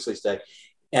Talking Sleestack.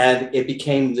 And it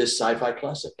became this sci-fi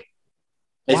classic.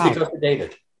 It's because of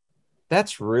David.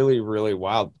 That's really, really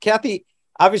wild. Kathy,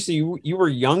 obviously you were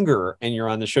younger and you're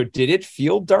on the show. Did it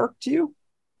feel dark to you?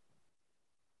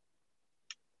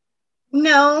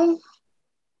 No.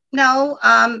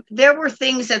 There were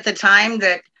things at the time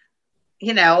that,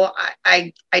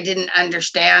 I didn't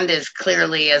understand as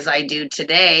clearly as I do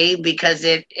today because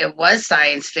it was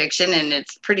science fiction and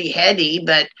it's pretty heady,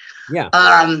 but yeah.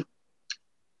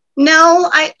 No,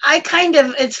 I kind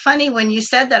of, it's funny when you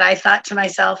said that, I thought to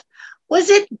myself, was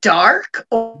it dark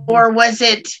or was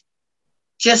it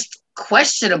just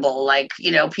questionable? Like,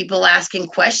 people asking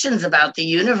questions about the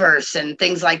universe and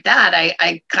things like that.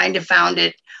 I kind of found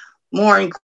it more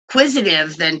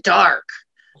inquisitive than dark.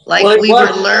 Like we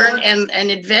were learning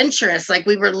and adventurous, like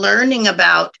we were learning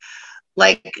about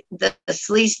like the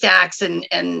Sleestacks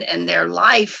and their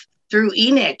life through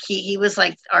Enoch. He was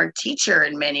like our teacher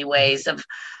in many ways of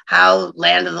how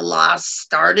Land of the Lost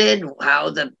started,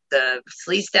 how the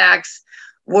Sleestacks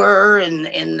were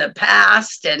in the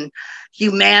past and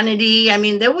humanity. I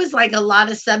mean, there was like a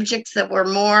lot of subjects that were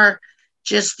more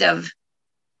just of,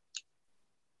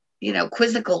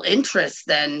 quizzical interest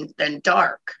than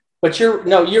dark. But you're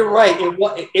right.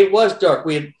 It was dark.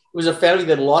 It was a family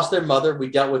that lost their mother. We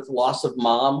dealt with loss of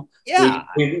mom. Yeah.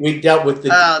 We dealt with that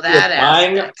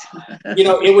dying.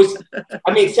 It was,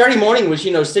 Saturday morning was,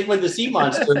 Sigmund the Sea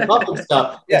Monster and public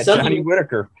stuff. Yeah, Johnny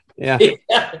Whitaker. Yeah.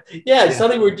 Yeah.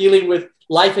 Suddenly we're dealing with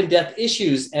life and death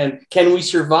issues and can we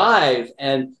survive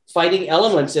and fighting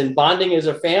elements and bonding as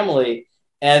a family.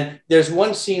 And there's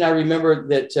one scene I remember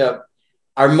that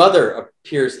our mother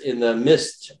appears in the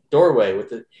mist doorway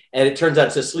and it turns out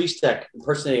it's a Sleestack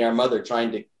impersonating our mother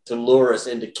trying to lure us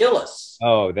in to kill us.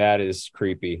 Oh, that is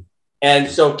creepy. And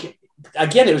so,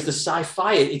 again, it was the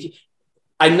sci-fi.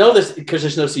 I know this because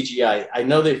there's no CGI. I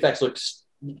know the effects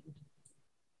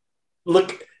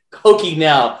look hokey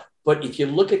now, but if you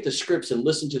look at the scripts and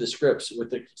listen to the scripts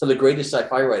with some of the greatest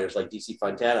sci-fi writers like D.C.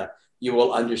 Fontana, you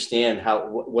will understand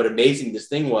what amazing this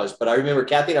thing was. But I remember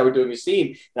Kathy and I were doing a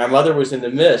scene, and our mother was in the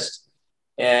mist,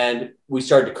 and we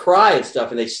started to cry and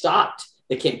stuff, and they stopped.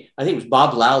 They came. I think it was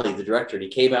Bob Lally, the director, and he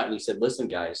came out and he said, "Listen,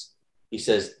 guys," he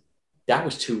says, "that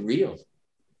was too real.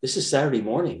 This is Saturday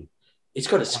morning. It's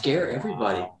going to scare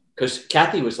everybody." Because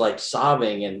Kathy was like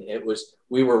sobbing, and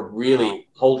we were really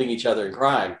holding each other and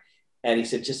crying. And he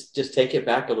said, "Just take it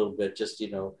back a little bit.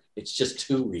 It's just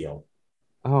too real."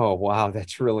 Oh, wow.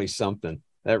 That's really something.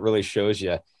 That really shows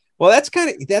you. Well, that's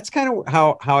kind of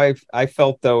how I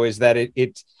felt though, is that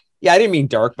it yeah, I didn't mean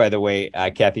dark, by the way,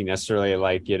 Kathy, necessarily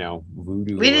like,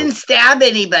 voodoo. We didn't stab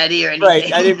anybody or anything.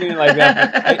 Right. I didn't mean like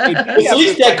that. At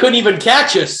least that couldn't even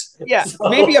catch us. Yeah. So.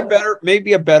 Maybe a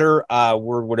better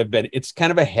word would have been, it's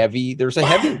kind of there's a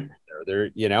heavy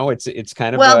there, it's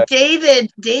kind of. Well,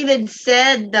 David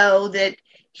said though that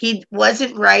he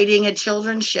wasn't writing a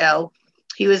children's show.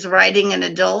 He was writing an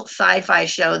adult sci-fi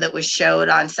show that was showed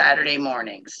on Saturday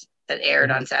mornings, that aired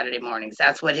on Saturday mornings.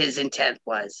 That's what his intent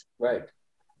was. Right.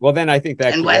 Well, then I think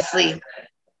that. And Wesley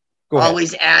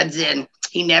always adds in,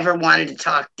 he never wanted to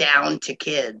talk down to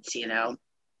kids, you know?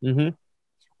 Mm-hmm.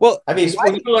 Well, I mean,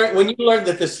 when you learn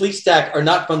that the Sleestack are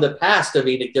not from the past of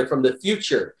Enoch, they're from the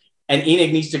future. And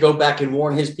Enoch needs to go back and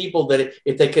warn his people that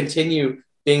if they continue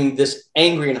being this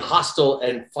angry and hostile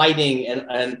and fighting,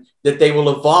 and that they will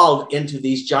evolve into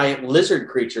these giant lizard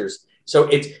creatures. So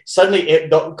it's suddenly,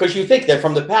 because you think they're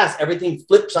from the past, everything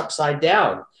flips upside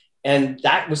down. And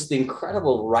that was the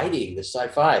incredible writing, the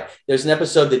sci-fi. There's an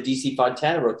episode that DC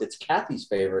Fontana wrote that's Kathy's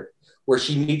favorite, where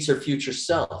she meets her future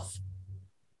self.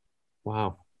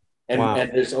 Wow.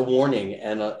 And there's a warning.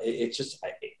 And it's just,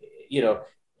 you know,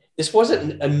 this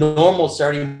wasn't a normal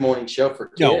Saturday morning show for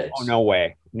kids. No, no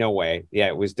way. No way. Yeah,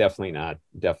 it was definitely not.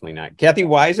 Definitely not. Kathy,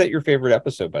 why is that your favorite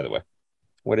episode, by the way?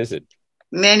 What is it?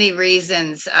 Many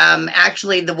reasons.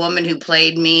 Actually, the woman who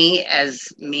played me as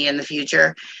me in the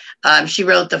future, she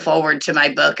wrote the foreword to my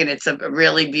book, and it's a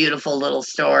really beautiful little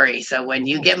story. So when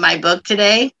you get my book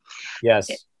today, yes,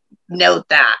 note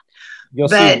that.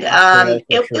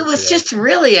 It was just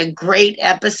really a great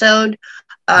episode.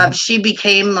 She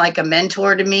became like a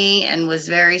mentor to me and was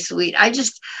very sweet.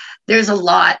 There's a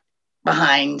lot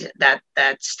behind that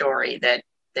story that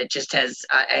just has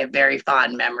I have very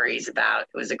fond memories about.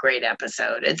 It was a great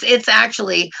episode. It's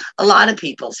actually a lot of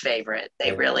people's favorite.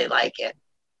 They really like it.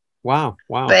 Wow.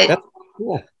 But that's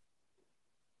cool.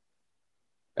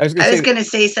 I was going to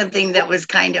say something that was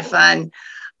kind of fun.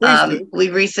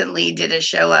 We recently did a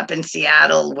show up in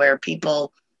Seattle where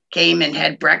people came and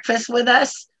had breakfast with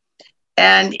us.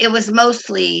 And it was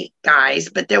mostly guys,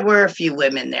 but there were a few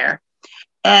women there.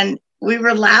 And we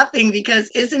were laughing because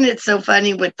isn't it so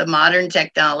funny with the modern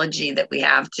technology that we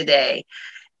have today,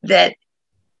 that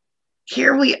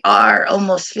here we are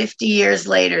almost 50 years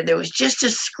later. There was just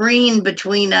a screen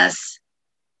between us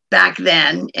back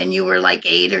then, and you were like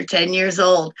 8 or 10 years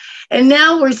old. And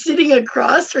now we're sitting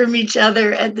across from each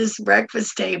other at this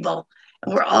breakfast table.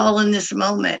 And we're all in this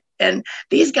moment. And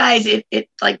these guys,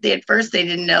 at first they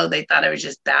didn't know. They thought I was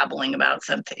just babbling about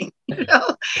something, you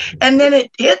know? And then it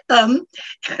hit them.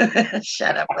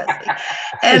 Shut up, Wesley.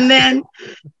 And then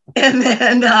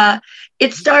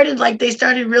it started, like they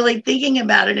started really thinking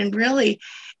about it. And really,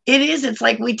 it's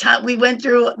like we went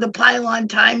through the pylon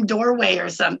time doorway or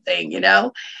something, you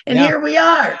know? And here we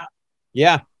are.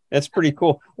 Yeah, that's pretty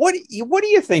cool. What do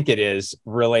you think it is,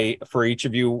 really, for each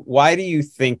of you? Why do you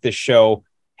think the show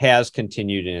has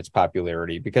continued in its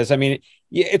popularity? Because I mean,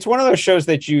 it's one of those shows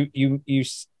that you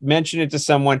mention it to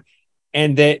someone,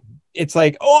 and that it's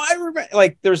like, oh, I remember.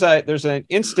 Like there's an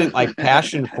instant like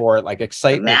passion for it, like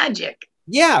excitement, magic.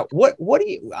 Yeah. What do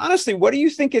you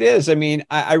think it is? I mean,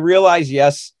 I realize,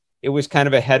 yes, it was kind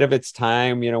of ahead of its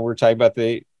time. You know, we're talking about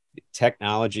the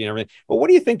technology and everything, but what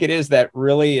do you think it is that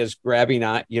really is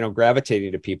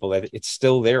gravitating to people, that it's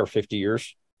still there 50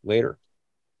 years later?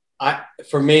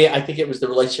 For me, I think it was the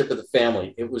relationship of the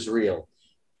family. It was real.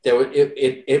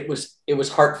 It was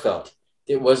heartfelt.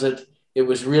 It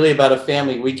was really about a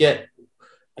family.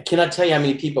 I cannot tell you how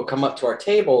many people come up to our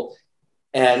table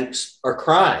and are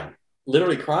crying,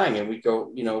 literally crying. And we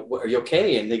go, you know, are you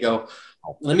okay? And they go,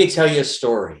 let me tell you a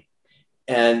story.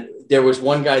 And there was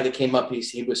one guy that came up,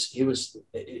 he was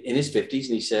in his 50s,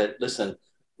 and he said, listen,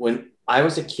 when I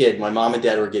was a kid, my mom and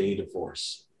dad were getting a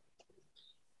divorce.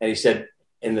 And he said,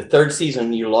 in the third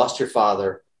season, you lost your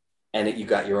father and you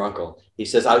got your uncle. He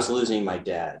says, I was losing my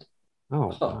dad.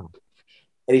 Oh. Wow.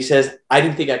 And he says, I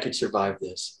didn't think I could survive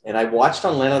this. And I watched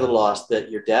on Land of the Lost that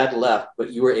your dad left,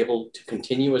 but you were able to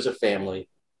continue as a family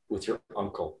with your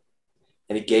uncle.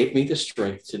 And it gave me the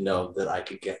strength to know that I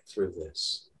could get through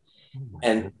this.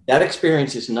 And that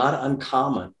experience is not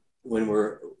uncommon when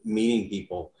we're meeting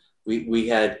people.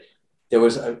 Tell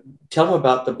them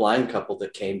about the blind couple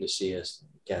that came to see us,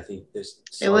 Kathy.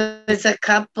 It was a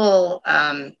couple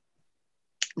that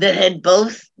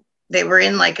they were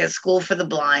in like a school for the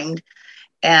blind,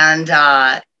 and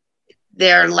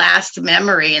their last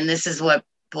memory, and this is what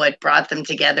brought them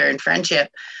together in friendship,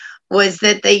 was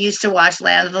that they used to watch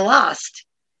Land of the Lost.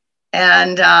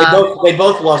 And they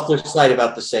both lost their sight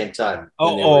about the same time.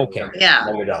 Okay. Yeah.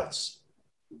 Young adults.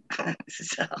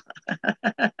 So.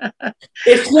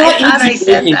 It's not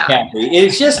easy, Kathy.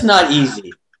 It's just not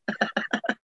easy.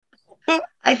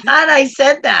 I thought I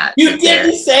said that. You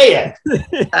didn't say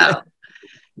it. Oh.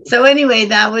 So anyway,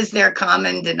 that was their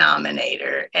common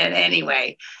denominator. And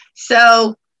anyway,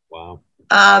 so wow.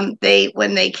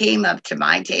 When they came up to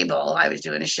my table, I was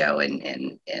doing a show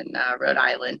in Rhode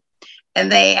Island.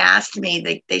 and they asked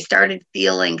me, they started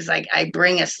feeling, because I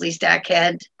bring a slee stack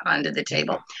head onto the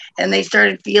table, and they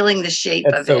started feeling the shape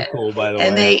That's of so it. cool, by the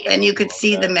And way. and you could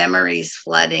see the memories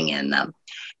flooding in them.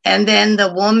 And then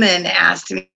the woman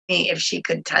asked me if she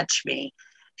could touch me,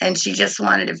 and she just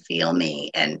wanted to feel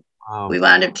me. And we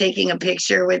wound up taking a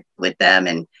picture with them,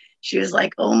 and she was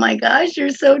like, "Oh my gosh,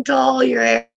 you're so tall, your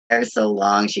hair is so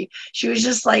long." She was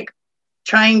just like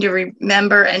trying to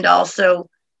remember and also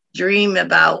dream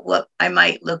about what I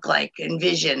might look like,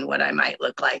 envision what I might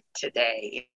look like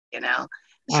today.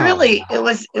 It's really, it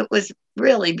was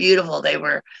really beautiful. They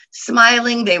were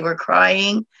smiling, they were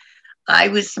crying. I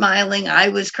was smiling, I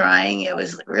was crying. It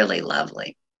was really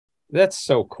lovely. That's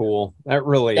so cool. That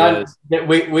really is.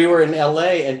 We were in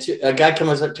LA, and a guy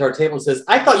comes up to our table and says,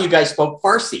 "I thought you guys spoke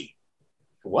Farsi."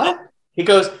 What? He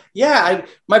goes, "Yeah,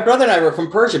 my brother and I were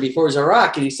from Persia before it was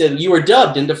Iraq." And he said, "You were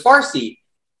dubbed into Farsi."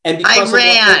 And because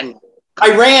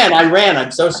I ran.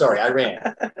 I'm so sorry. I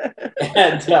ran.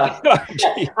 And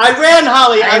I ran,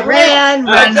 Holly. I ran.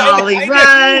 Run, Holly,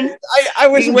 run. I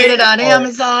was you can waiting get it on for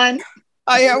Amazon.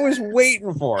 I was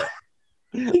waiting for it.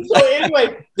 So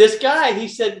anyway, this guy, he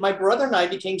said, "My brother and I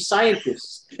became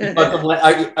scientists because of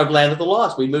Land of the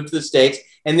Lost. We moved to the States,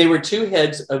 and they were two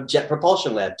heads of Jet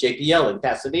Propulsion Lab, JPL, in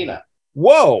Pasadena."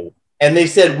 Whoa. And they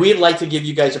said, "We'd like to give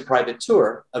you guys a private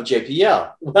tour of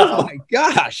JPL." Well, oh my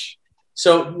gosh.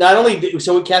 So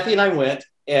Kathy and I went,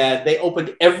 and they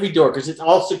opened every door because it's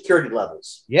all security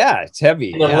levels. Yeah, it's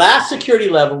heavy. And the last security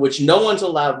level, which no one's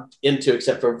allowed into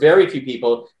except for very few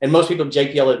people, and most people at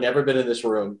JPL have never been in this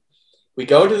room. We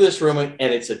go into this room,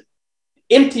 and it's an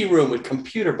empty room with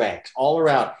computer banks all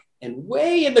around. And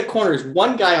way in the corner is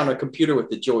one guy on a computer with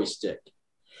the joystick.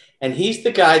 And he's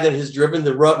the guy that has driven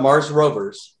the Mars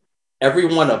rovers, every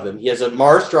one of them. He has a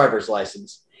Mars driver's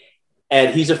license.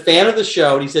 And he's a fan of the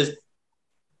show. And he says,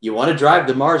 "You want to drive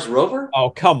the Mars rover?" Oh,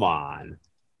 come on.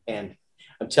 And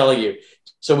I'm telling you.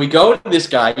 So we go to this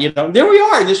guy, there we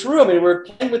are in this room, and we're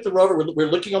playing with the rover. We're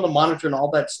looking on the monitor and all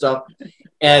that stuff.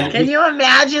 And can you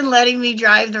imagine letting me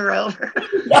drive the rover?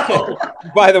 No.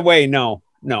 By the way, no.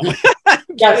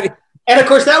 Yeah. And of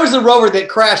course, that was the rover that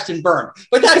crashed and burned.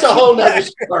 But that's a whole nother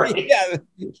story.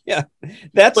 Yeah.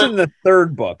 That's in the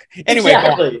third book. Anyway.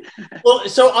 Exactly. Well,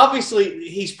 so obviously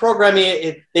he's programming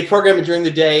it. They program it during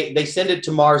the day. They send it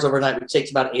to Mars overnight, which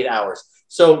takes about 8 hours.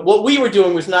 So what we were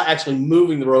doing was not actually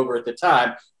moving the rover at the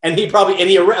time. And he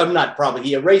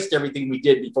erased everything we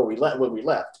did before when we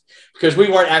left, because we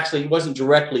weren't actually, it wasn't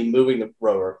directly moving the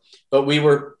rover, but we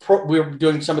were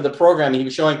doing some of the programming. He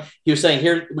was saying,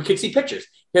 "Here, we could see pictures.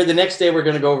 Here, the next day, we're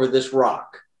going to go over this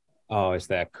rock." Oh, is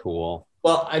that cool?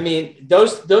 Well, I mean,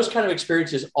 those kind of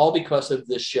experiences, all because of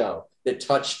this show that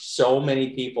touched so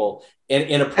many people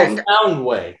in a profound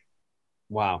way.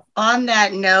 Wow. On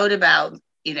that note about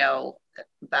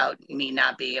me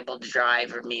not being able to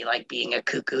drive, or me like being a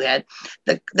cuckoo head,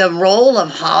 the role of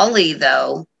Holly,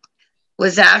 though,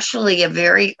 was actually a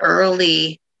very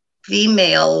early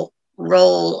female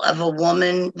role of a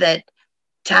woman that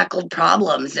tackled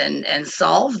problems and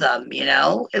solved them.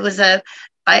 It was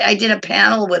I did a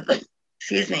panel with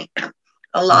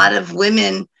a lot of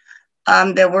women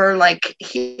that were like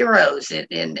heroes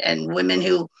and women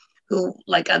who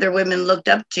like other women looked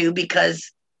up to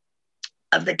because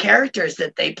of the characters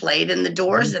that they played and the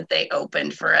doors that they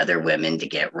opened for other women to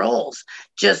get roles,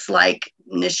 just like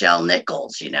Nichelle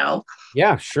Nichols,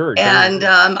 Yeah, sure. And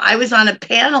I was on a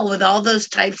panel with all those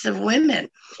types of women.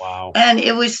 Wow. And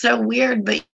it was so weird,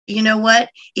 but you know what?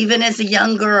 Even as a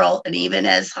young girl, and even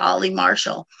as Holly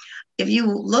Marshall, if you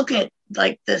look at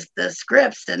like the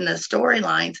scripts and the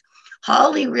storylines,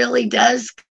 Holly really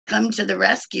does come to the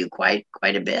rescue quite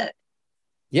a bit.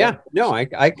 Yeah, no, I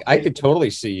could totally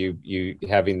see you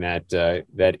having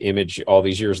that image all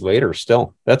these years later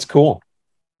still. That's cool.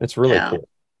 That's really cool.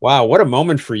 Wow, what a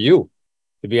moment for you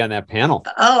to be on that panel.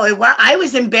 Oh, I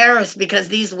was embarrassed because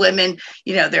these women,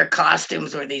 their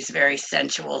costumes were these very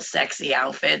sensual, sexy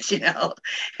outfits,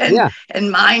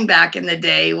 and mine back in the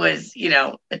day was,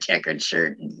 a checkered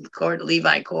shirt and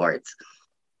Levi cords.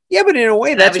 Yeah, but in a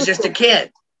way, I was just a kid.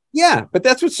 Yeah, but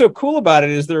that's what's so cool about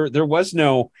it is there was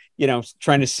no,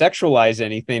 trying to sexualize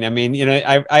anything. I mean,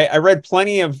 I read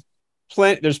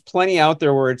there's plenty out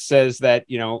there where it says that,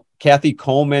 Kathy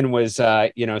Coleman was,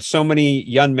 so many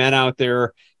young men out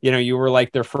there, you were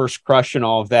like their first crush and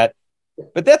all of that.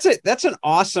 But that's an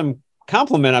awesome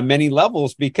compliment on many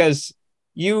levels, because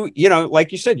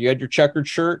like you said, you had your checkered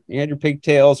shirt, you had your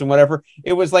pigtails and whatever.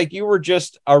 It was like you were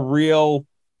just a real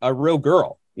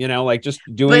girl. Like just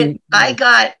doing.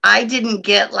 But I didn't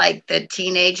get like the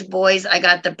teenage boys. I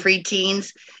got the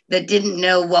preteens that didn't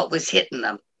know what was hitting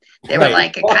them. They were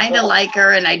like, I kind of like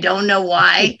her, and I don't know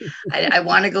why. I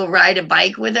want to go ride a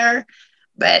bike with her,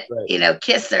 but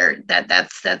kiss her.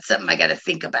 That's something I got to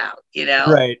think about.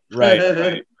 Right.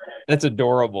 That's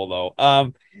adorable,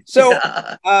 though. So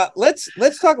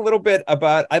let's talk a little bit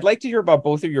about. I'd like to hear about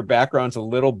both of your backgrounds a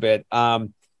little bit.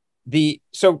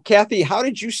 So Kathy, how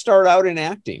did you start out in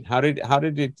acting? How did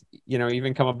it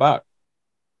even come about?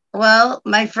 Well,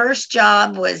 my first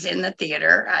job was in the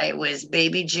theater. I was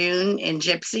Baby June in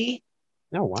Gypsy.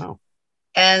 Oh, wow.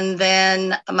 And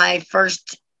then my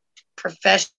first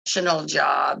professional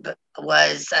job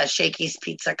was a Shakey's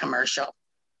Pizza commercial.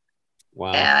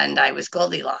 Wow. And I was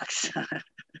Goldilocks.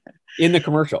 In the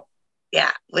commercial?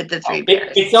 Yeah, with the three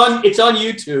bears. It's on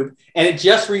YouTube, and it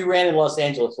just reran in Los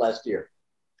Angeles last year.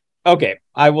 Okay,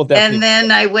 I will definitely. And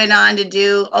then I went on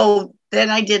to then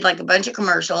I did like a bunch of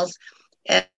commercials.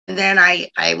 And then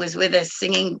I was with a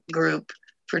singing group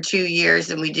for 2 years,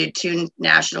 and we did 2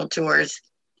 national tours.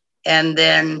 And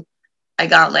then I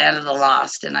got Land of the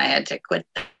Lost, and I had to quit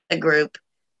the group.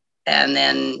 And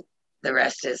then the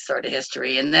rest is sort of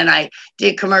history. And then I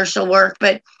did commercial work.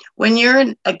 But when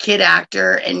you're a kid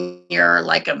actor and you're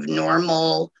like of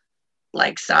normal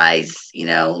like size,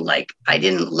 like I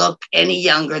didn't look any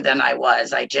younger than I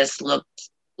was. I just looked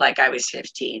like I was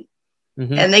 15.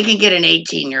 Mm-hmm. And they can get an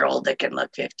 18-year-old that can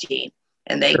look 15.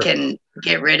 And they can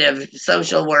get rid of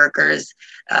social workers,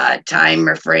 time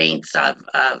restraints of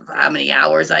how many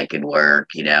hours I could work,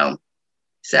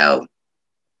 So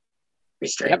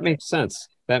restraint. That makes sense.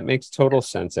 That makes total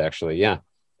sense, actually. Yeah.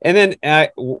 And then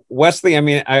Wesley, I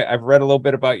mean, I've read a little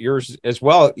bit about yours as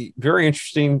well. Very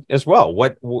interesting as well.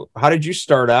 How did you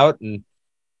start out, and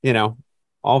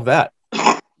all of that?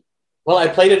 Well, I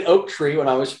played an oak tree when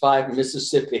I was 5 in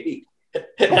Mississippi.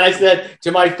 And I said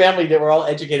to my family, they were all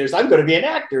educators, I'm going to be an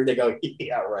actor. They go,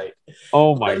 yeah, right.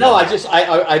 Oh my God. No,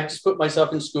 I just put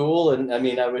myself in school, and I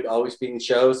mean, I would always be in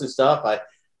shows and stuff.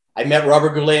 I met Robert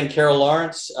Goulet and Carol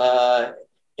Lawrence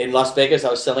in Las Vegas.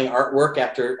 I was selling artwork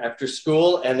after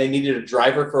school, and they needed a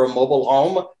driver for a mobile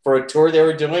home for a tour they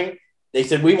were doing. They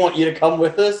said, we want you to come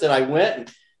with us. And I went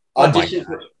and auditioned.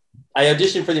 I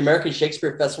auditioned for the American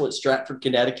Shakespeare Festival at Stratford,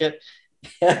 Connecticut.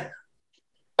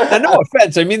 And no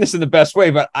offense, I mean this in the best way,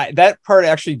 but that part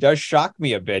actually does shock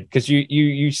me a bit, because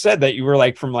you said that you were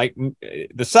like from like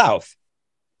the South,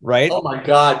 right? Oh my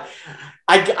God.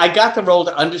 I got the role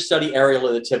to understudy Ariel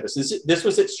of the Tempest. This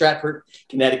was at Stratford,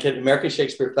 Connecticut, American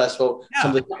Shakespeare Festival. Yeah.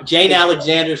 Some of the Jane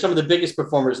Alexander, some of the biggest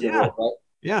performers in the world, right?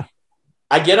 Yeah.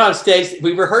 I get on stage.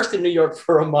 We rehearsed in New York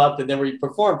for a month, and then we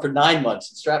performed for 9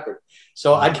 months in Stratford.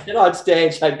 So I get on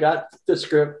stage. I got the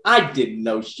script. I didn't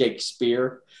know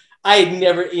Shakespeare. I had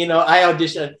never, I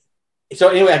auditioned. So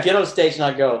anyway, I get on stage and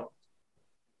I go,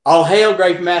 all hail,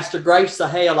 great master, grace the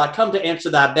hail. I come to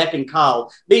answer thy beck and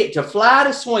call, be it to fly,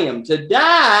 to swim, to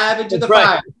dive into the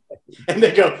fire. And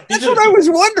they go, that's what I was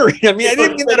wondering. I mean, I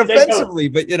didn't mean that offensively,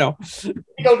 but They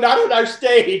go, not on our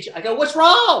stage. I go, what's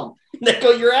wrong? And they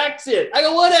go, your accent. I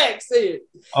go, what accent?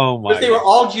 Oh my! Because they were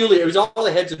all Juilliard. It was all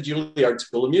the heads of Juilliard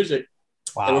School of Music.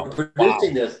 Wow. They were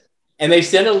producing this. And they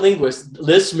sent a linguist,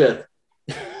 Liz Smith.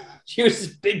 She was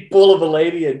this big bull of a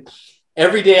lady. And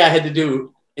every day I had to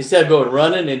do, instead of going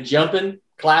running and jumping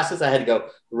classes, I had to go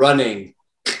running,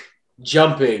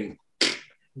 jumping,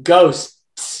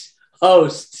 ghosts,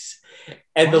 hosts.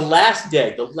 And the last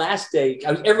day,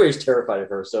 everybody was terrified of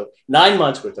her. So 9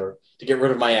 months with her to get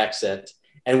rid of my accent.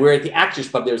 And we're at the Actors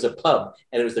Pub. There was a pub,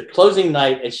 and it was the closing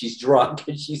night, and she's drunk.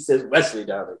 And she says, Wesley,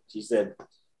 darling, she said,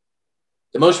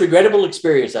 the most regrettable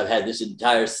experience I've had this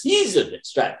entire season at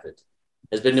Stratford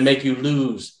has been to make you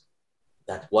lose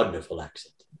that wonderful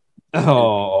accent.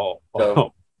 Oh.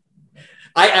 So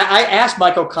I asked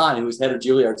Michael Kahn, who was head of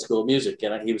Juilliard School of Music,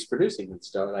 and he was producing the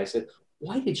stuff. And I said,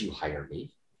 why did you hire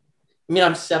me? I mean,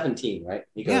 I'm 17, right?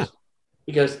 He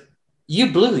goes,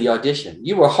 you blew the audition.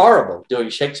 You were horrible doing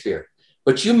Shakespeare,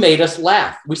 but you made us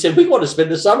laugh. We said, we want to spend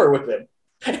the summer with him.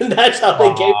 And that's how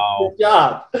they gave me the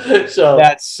job. So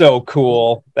that's so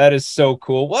cool. That is so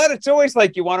cool. Well, it's always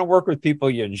like you want to work with people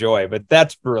you enjoy, but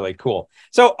that's really cool.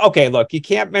 So, okay, look, you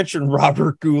can't mention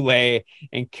Robert Goulet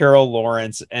and Carol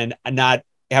Lawrence and not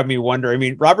have me wonder. I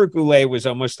mean, Robert Goulet was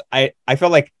almost, I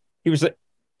felt like he was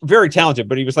very talented,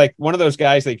 but he was like one of those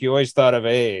guys like you always thought of,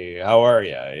 hey, how are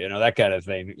you? That kind of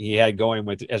thing. He had going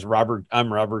with as Robert,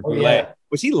 I'm Robert Goulet. Yeah.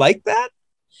 Was he like that?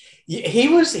 He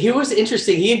was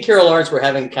interesting. He and Carol Lawrence were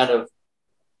having kind of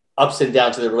ups and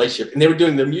downs in their relationship, and they were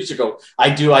doing the musical I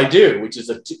Do, which is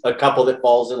a couple that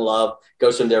falls in love,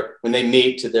 goes from there when they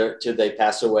meet to they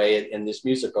pass away in this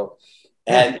musical.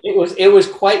 And it was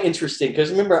quite interesting because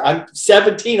remember, I'm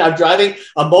 17. I'm driving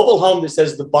a mobile home that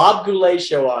says the Bob Goulet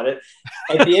Show on it.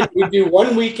 At the end, we do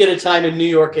 1 week at a time in New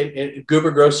York in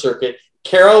Goober Grove Circuit.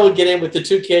 Carol would get in with the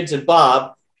 2 kids and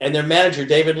Bob and their manager,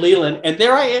 David Leland. And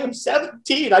there I am,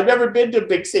 17. I've never been to a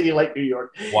big city like New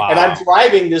York. Wow. And I'm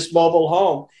driving this mobile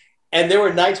home. And there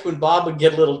were nights when Bob would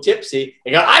get a little tipsy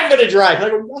and go, I'm going to drive. And I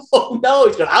go,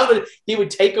 no. He would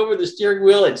take over the steering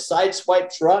wheel and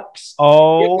sideswipe trucks.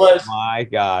 Oh, my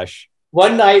gosh.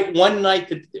 One night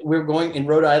that we were going in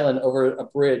Rhode Island over a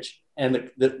bridge,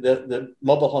 and the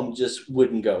mobile home just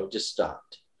wouldn't go, just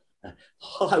stopped.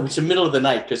 Oh, it was the middle of the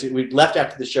night because we left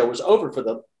after the show was over for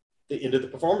the end of the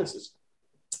performances.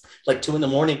 Like 2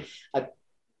 a.m. I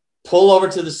pull over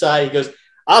to the side. He goes,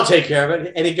 I'll take care of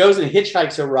it. And he goes and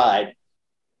hitchhikes a ride.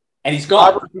 And he's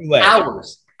gone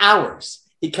hours.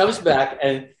 He comes back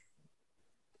and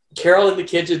Carol and the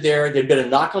kids are there. There'd been a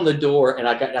knock on the door. And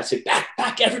I said,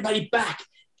 back, everybody back.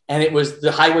 And it was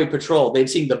the highway patrol. They'd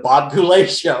seen the Bob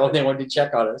Goulet Show and they wanted to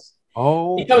check on us.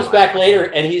 Oh, he comes back later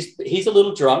and he's a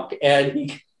little drunk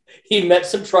and he met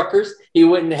some truckers. He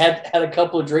went and had a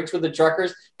couple of drinks with the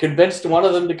truckers, convinced one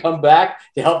of them to come back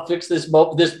to help fix his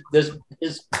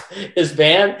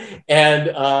van. And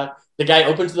the guy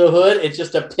opens the hood. It's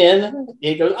just a pin.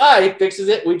 He goes, he fixes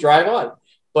it. We drive on.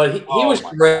 But he was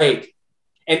great.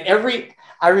 And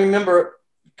I remember,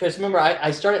 because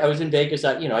I was in Vegas.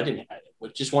 I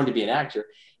just wanted to be an actor.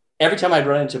 Every time I'd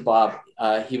run into Bob,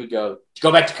 he would go, "Did you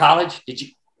go back to college? Did you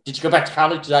go back to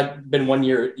college?" Because I'd been 1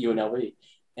 year at UNLV.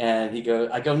 And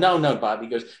I go, no, Bob. He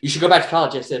goes, "You should go back to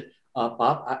college." I said,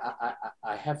 Bob,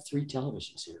 I have 3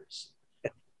 television series.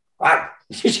 Wow.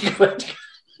 You should go back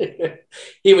to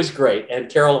He was great. And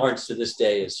Carol Lawrence to this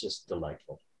day is just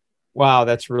delightful. Wow,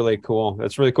 that's really cool.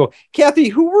 Kathy,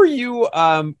 who were you,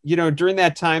 during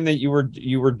that time that you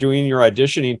were doing your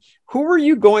auditioning, who were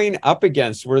you going up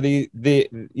against? Were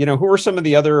who were some of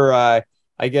the other,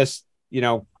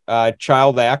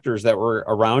 child actors that were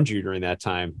around you during that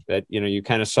time that, you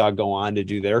kind of saw go on to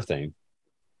do their thing?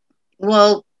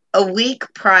 Well, a week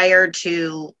prior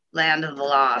to Land of the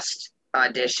Lost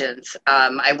auditions,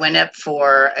 I went up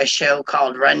for a show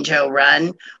called Run, Joe,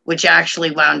 Run, which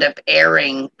actually wound up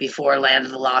airing before Land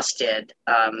of the Lost did.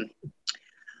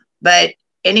 But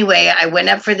anyway, I went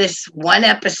up for this one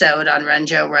episode on Run,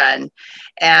 Joe, Run.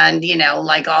 And,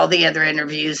 like all the other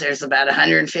interviews, there's about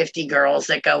 150 girls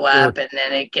that go up, and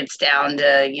then it gets down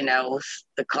to,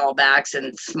 the callbacks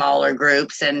and smaller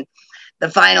groups. And the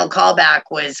final callback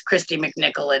was Christy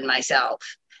McNichol and myself.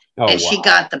 She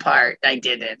got the part. I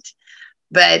didn't.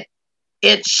 But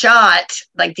it shot,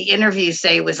 like the interviews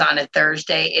say it was on a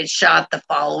Thursday. It shot the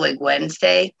following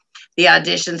Wednesday. The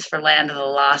auditions for Land of the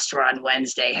Lost were on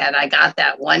Wednesday. Had I got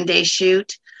that 1-day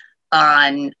shoot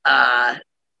on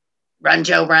Run,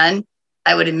 Joe, Run,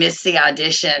 I would have missed the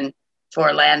audition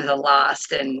for Land of the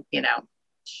Lost. And,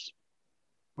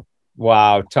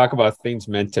 Wow. Talk about things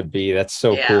meant to be. That's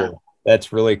so cool.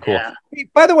 That's really cool. Yeah.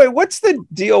 By the way, what's the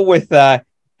deal with,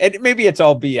 and maybe it's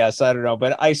all BS, I don't know,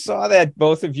 but I saw that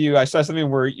both of you, I saw something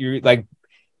where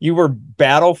you were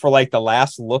battle for like the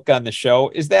last look on the show.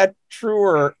 Is that true,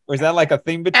 or was that like a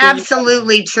thing between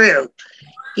Absolutely true.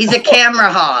 He's a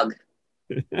camera hog.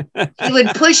 He would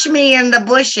push me in the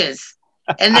bushes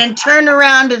and then turn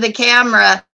around to the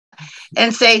camera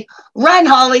and say, "Run,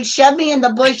 Holly, shove me in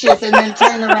the bushes," and then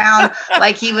turn around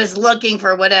like he was looking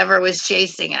for whatever was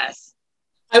chasing us.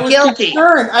 I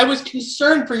was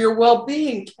concerned for your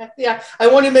well-being, Kathy. I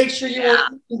want to make sure you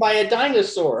weren't eaten by a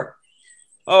dinosaur.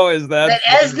 Oh, is that?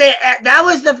 But that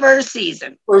was the first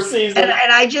season. And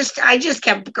I just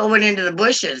kept going into the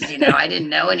bushes. I didn't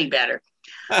know any better.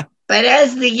 But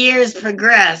as the years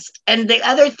progressed, and the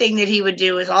other thing that he would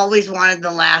do is always wanted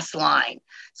the last line.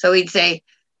 So he'd say,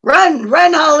 "Run,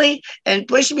 Holly," and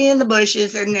push me in the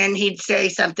bushes. And then he'd say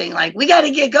something like, "We got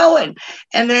to get going."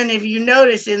 And then if you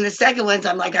notice in the second ones,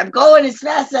 I'm like, "I'm going as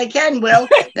fast as I can, Will."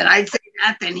 Then I'd say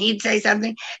that, then he'd say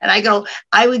something. And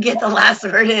I would get the last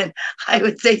word in. I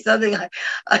would say something like,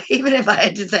 even if I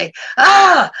had to say,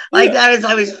 like that as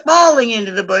I was falling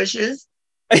into the bushes.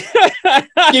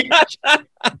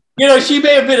 She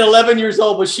may have been 11 years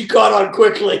old, but she caught on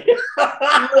quickly.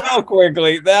 Real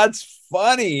quickly. That's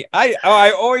funny.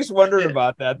 I always wondered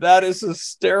about that. That is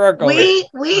hysterical.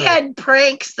 We had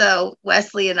pranks though,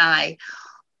 Wesley and I,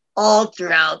 all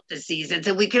throughout the season.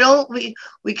 So we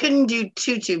couldn't do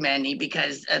too many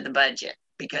because of the budget,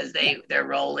 because they're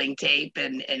rolling tape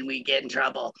and we get in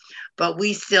trouble. But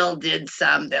we still did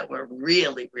some that were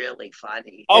really, really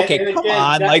funny. Okay, come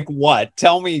on. Like what?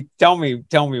 Tell me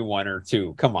one or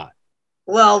two. Come on.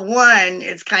 Well, one,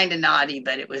 it's kind of naughty,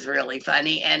 but it was really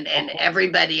funny, and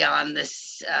everybody on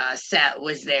this set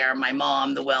was there. My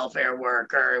mom, the welfare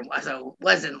worker, so it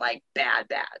wasn't like bad,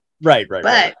 Right.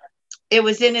 but it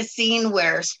was in a scene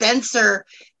where Spencer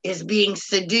is being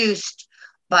seduced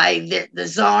by the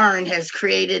czar and has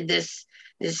created this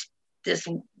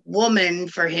woman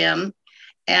for him,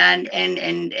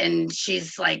 and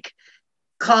she's like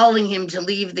calling him to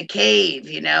leave the cave,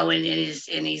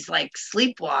 and he's like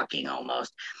sleepwalking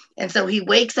almost. And so he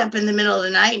wakes up in the middle of the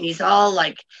night and he's all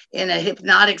like in a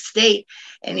hypnotic state,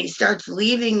 and he starts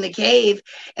leaving the cave,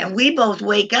 and we both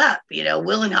wake up,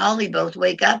 Will and Holly both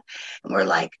wake up, and we're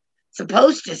like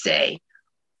supposed to say,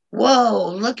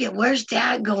 whoa, look at where's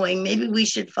Dad going? Maybe we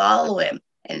should follow him.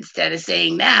 And instead of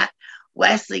saying that,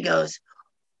 Wesley goes,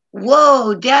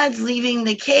 whoa, Dad's leaving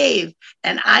the cave.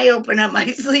 And I open up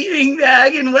my sleeping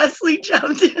bag and Wesley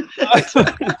jumped in.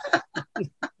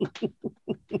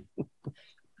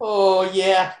 Oh,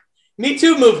 yeah. Me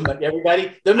Too movement,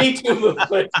 everybody. The Me Too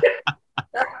movement.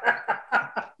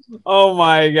 Oh,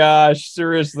 my gosh.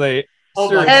 Seriously.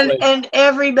 And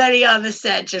everybody on the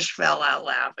set just fell out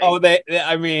laughing. Oh,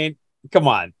 I mean, come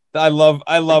on. I love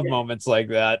moments like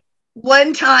that.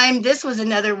 One time, this was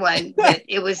another one, but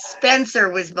it was Spencer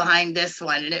was behind this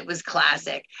one, and it was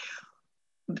classic.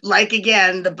 Like,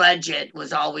 again, the budget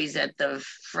was always at the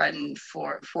front and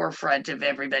forefront of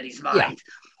everybody's mind. Yeah.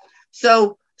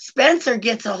 So Spencer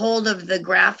gets a hold of the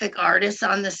graphic artist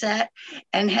on the set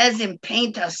and has him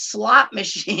paint a slot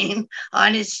machine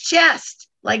on his chest,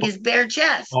 like his bare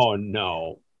chest. Oh,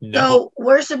 no. So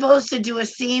we're supposed to do a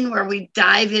scene where we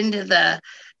dive into the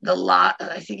lot.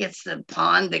 I think it's the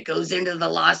pond that goes into the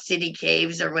Lost City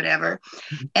caves or whatever.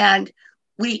 And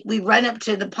we run up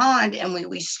to the pond and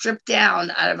we strip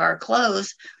down out of our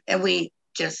clothes, and we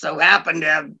just so happen to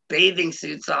have bathing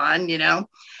suits on,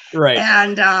 Right.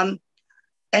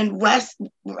 And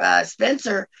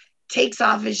Spencer takes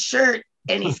off his shirt,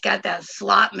 and he's got that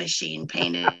slot machine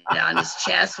painted on his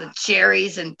chest with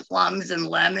cherries and plums and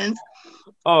lemons.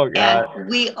 Oh, God. And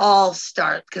we all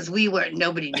start, because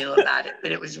nobody knew about it,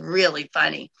 but it was really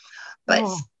funny. But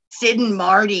Sid and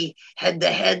Marty had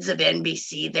the heads of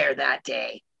NBC there that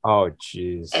day. Oh,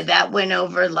 geez. And that went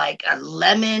over like a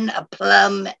lemon, a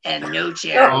plum, and no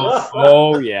cherries.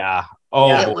 Oh yeah.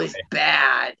 Oh, it was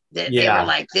bad. They were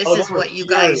like, "This is what you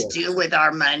guys do with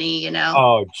our money,"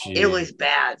 Oh, geez. It was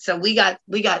bad. So we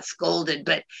got scolded,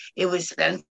 but it was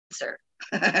Spencer.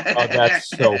 Oh, that's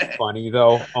so funny,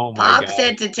 though. Oh my Pop God.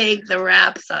 said to take the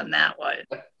raps on that one.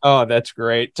 Oh, that's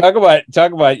great. Talk about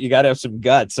you got to have some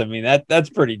guts. I mean, that's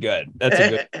pretty good. That's a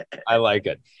good. I like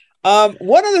it.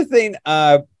 One other thing,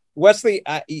 Wesley,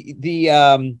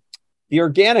 the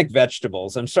organic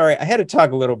vegetables. I'm sorry, I had to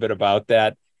talk a little bit about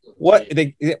that.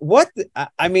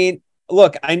 I mean,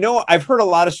 look, I know I've heard a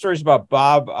lot of stories about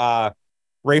Bob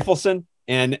Rafelson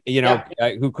and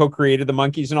who co-created the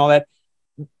Monkees and all that.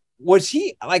 Was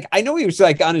he like, I know he was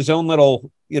like on his own little,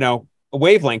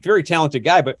 wavelength, very talented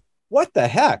guy, but what the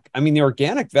heck? I mean, the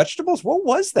organic vegetables, what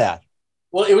was that?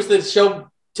 Well, it was the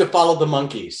show To Follow the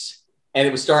Monkees, and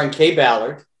it was starring Kay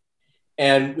Ballard.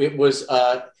 And it was,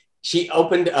 she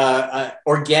opened a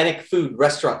organic food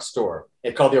restaurant store.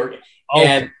 It called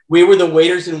and we were the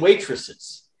waiters and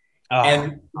waitresses. Oh,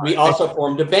 and we also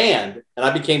formed a band, and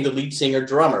I became the lead singer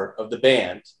drummer of the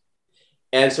band.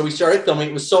 And so we started filming.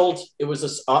 It was sold. It was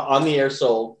a on the air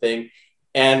sold thing.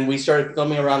 And we started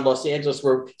filming around Los Angeles.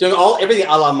 We're doing everything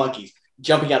a la Monkees,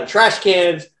 jumping out of trash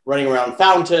cans, running around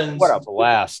fountains. What a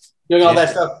blast. Doing all that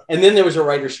stuff. And then there was a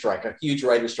writer's strike, a huge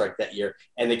writer's strike that year,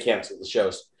 and they canceled the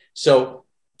shows. So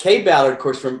Kay Ballard, of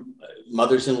course, from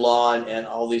Mothers-in-Law and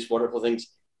all these wonderful things.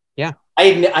 Yeah.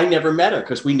 I never met her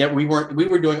because we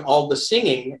were doing all the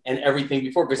singing and everything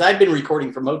before, because I'd been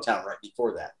recording for Motown right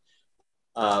before that.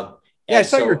 I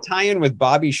saw your tie-in with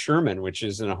Bobby Sherman, which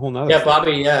is in a whole nother thing.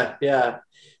 Bobby, yeah.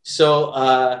 So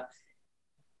I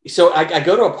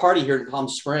go to a party here in Palm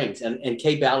Springs, and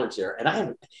Kay Ballard's there, and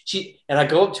I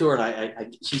go up to her,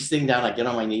 and she's sitting down. I get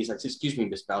on my knees. I say, "Excuse me,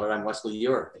 Miss Ballard, I'm Wesley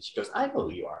Eure." And she goes, "I know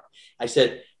who you are." I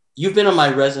said, "You've been on my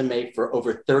resume for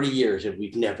over 30 years, and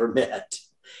we've never met."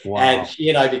 Wow. And she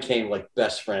and I became like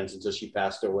best friends until she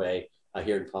passed away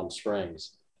here in Palm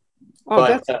Springs. Oh,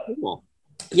 but, that's cool.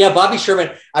 Yeah, Bobby Sherman.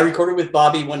 I recorded with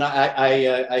Bobby when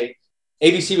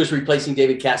ABC was replacing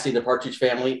David Cassidy and the Partridge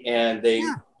Family, and they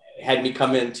had me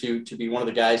come in to be one of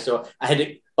the guys. So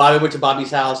Bobby went to Bobby's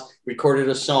house, recorded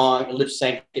a song, and lip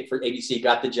synced it for ABC.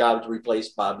 Got the job to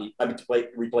replace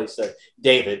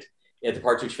David at the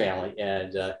Partridge Family,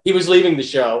 and he was leaving the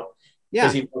show. Yeah,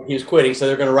 he was quitting. So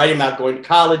they're going to write him out going to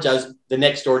college. I was the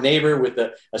next door neighbor with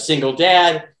a single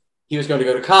dad. he was going to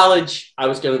go to college. I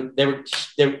was going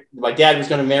to, my dad was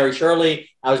going to marry Shirley.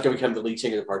 I was going to become the lead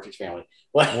singer of the Partridge Family.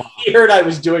 Well, wow. He heard I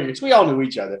was doing it because we all knew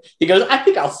each other. He goes, I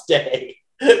think I'll stay.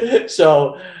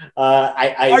 So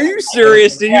are you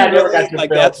serious? Did you really like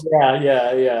that?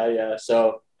 Yeah.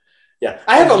 So yeah,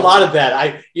 I have a lot of that.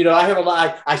 I have a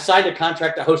lot. I signed a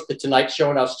contract to host the Tonight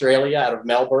Show in Australia out of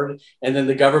Melbourne, and then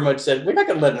the government said we're not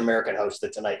going to let an American host the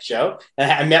Tonight Show.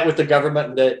 And I met with the government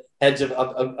and the heads of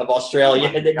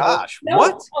Australia. Oh, and they gosh, go,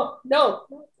 what? No.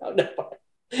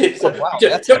 So wow,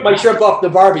 took my shrimp off the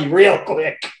Barbie real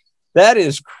quick. That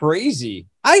is crazy.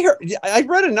 I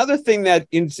read another thing that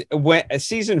in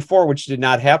season 4, which did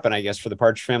not happen, I guess, for the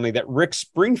Partridge Family, that Rick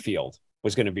Springfield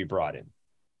was going to be brought in.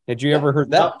 Had you ever heard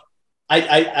that? No,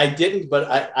 I didn't,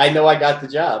 but I know I got the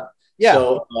job. Yeah.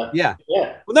 So, yeah.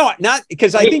 Well, no, not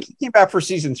because I think he came back for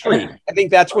season 3. I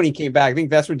think that's when he came back. I think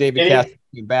that's when David Cassidy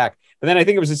came back. But then I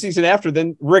think it was the season after,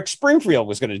 then Rick Springfield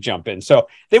was going to jump in. So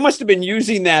they must have been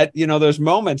using that, those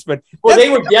moments. But they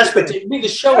were desperate. The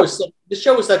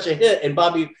show was such a hit, and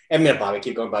Bobby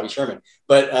Sherman,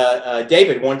 but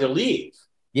David wanted to leave.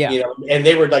 Yeah. And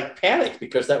they were like panicked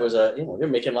because that was they're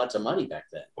making lots of money back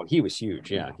then. Well, he was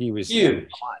huge. Yeah, he was huge.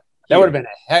 That would have been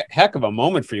a heck of a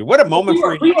moment for you. What a moment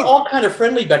for you. We were all kind of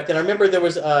friendly back then. I remember there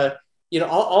was,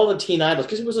 all the teen idols,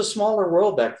 because it was a smaller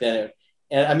world back then.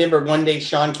 And I remember one day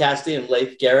Sean Cassidy and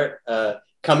Leif Garrett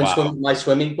come and swim in my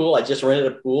swimming pool. I just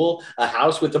rented a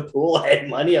house with a pool. I had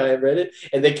money. I had rented,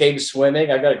 and they came swimming.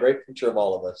 I got a great picture of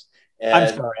all of us. And,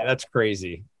 I'm sorry, that's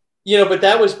crazy. But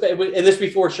that was, and this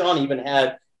before Sean even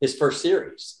had his first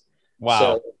series.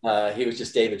 Wow. So he was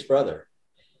just David's brother.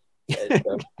 And,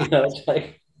 it's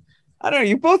like, I don't know.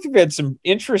 You both have had some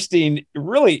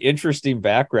really interesting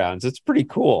backgrounds. It's pretty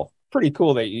cool. Pretty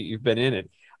cool that you've been in it.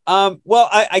 Well,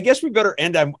 I guess we better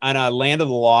end on a Land of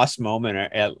the Lost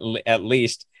moment, at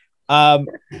least.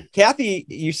 Kathy,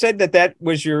 you said that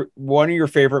was one of your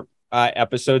favorite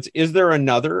episodes. Is there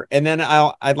another? And then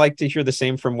I'd like to hear the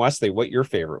same from Wesley. What your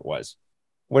favorite was?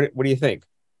 What do you think?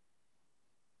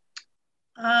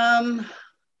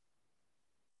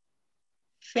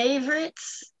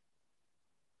 Favorites.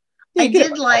 I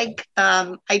did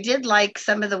like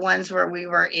some of the ones where we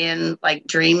were in like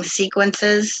dream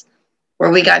sequences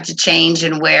where we got to change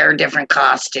and wear different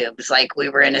costumes. Like we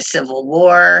were in a Civil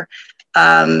War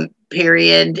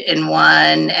period in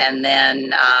one, and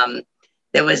then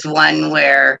there was one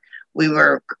where we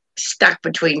were stuck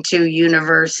between 2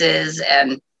 universes,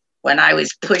 and when I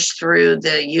was pushed through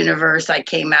the universe, I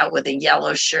came out with a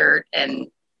yellow shirt and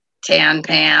tan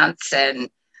pants, and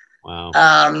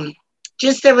wow.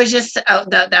 There was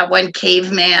that one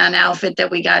caveman outfit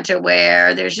that we got to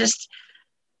wear. There's just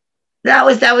that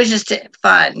was just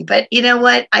fun. But you know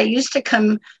what? I used to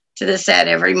come to the set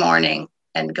every morning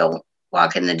and go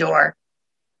walk in the door,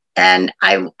 and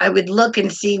I would look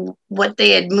and see what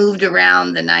they had moved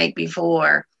around the night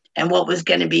before and what was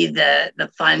going to be the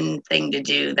fun thing to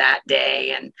do that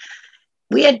day. And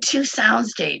we had 2 sound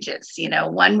stages,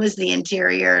 one was the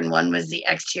interior and one was the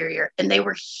exterior, and they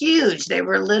were huge. They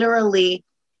were literally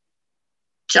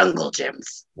jungle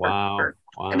gyms. Wow.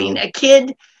 I mean, a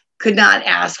kid could not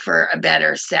ask for a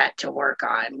better set to work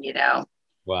on,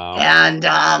 Wow.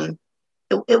 And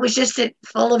it was just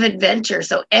full of adventure.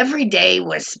 So every day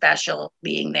was special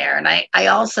being there. And I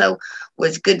also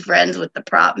was good friends with the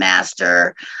prop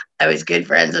master. I was good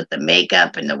friends with the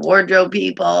makeup and the wardrobe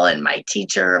people, and my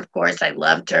teacher, of course, I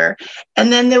loved her.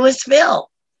 And then there was Phil,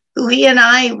 who he and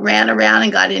I ran around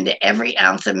and got into every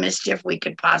ounce of mischief we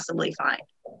could possibly find.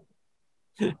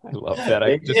 I love that.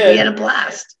 We had a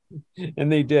blast.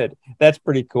 And they did. That's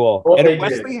pretty cool. Well, and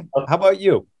Wesley, how about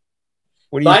you?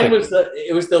 What do you Mine think?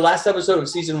 it was the last episode of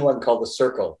season 1 called The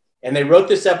Circle. And they wrote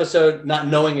this episode not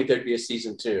knowing that there'd be a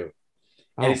season 2.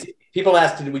 Oh. And people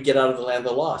asked, did we get out of the Land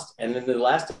of the Lost? And in the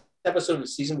last episode of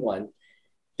season 1,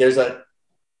 there's an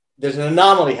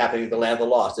anomaly happening in the Land of the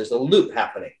Lost. There's a loop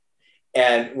happening.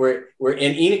 And we're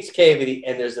in Enoch's cave,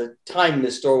 and there's a time in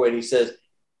this doorway, and he says,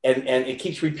 and it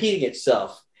keeps repeating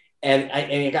itself. And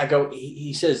I go,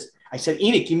 he says, I said,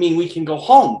 Enoch, you mean we can go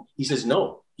home? He says,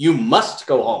 no, you must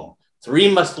go home.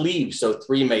 3 must leave so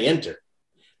 3 may enter.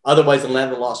 Otherwise, the Land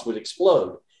of the Lost would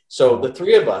explode. So the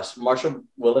 3 of us, Marshall,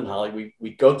 Will, and Holly, we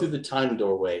go through the time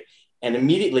doorway, and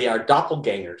immediately our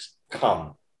doppelgangers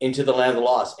come into the Land of the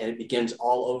Lost, and it begins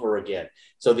all over again.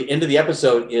 So the end of the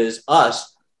episode is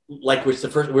us, like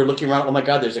we're looking around, oh my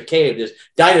God, there's a cave, there's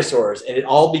dinosaurs, and it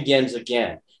all begins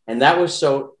again. And that was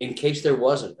so in case there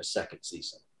wasn't a second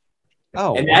season.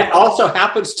 Oh, and that also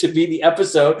happens to be the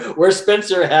episode where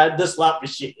Spencer had the slot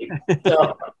machine.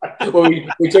 So when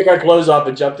we took our clothes off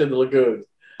and jumped in the lagoon.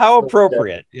 How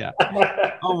appropriate. Yeah.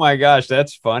 Oh my gosh,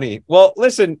 that's funny. Well,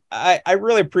 listen, I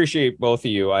really appreciate both of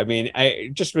you. I mean,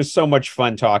 it just was so much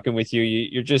fun talking with you.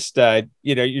 You're just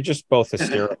you're just both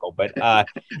hysterical. But as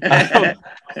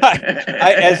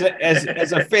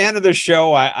a fan of the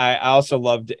show, I also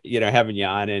loved having you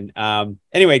on. And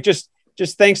anyway, just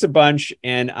thanks a bunch.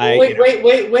 And wait.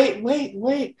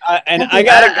 And I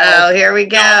gotta go. Oh, here we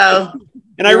go.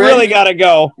 And I really gotta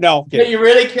go. No, you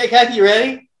ready, Kathy? You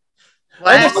ready?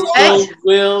 What?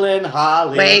 Will and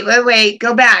Holly. Wait.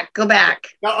 Go back.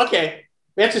 Oh, okay.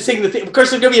 We have to sing the thing. Of course,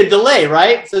 there's going to be a delay,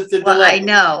 right? So it's a delay. I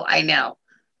know.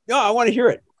 No, I want to hear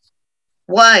it.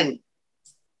 1,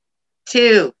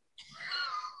 2,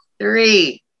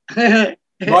 3.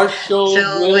 Marshall,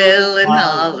 Will, and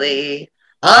Holly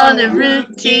on a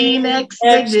routine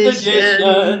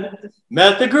expedition.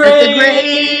 Met the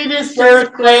greatest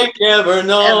earthquake ever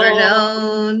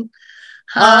known.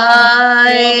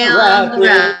 High on the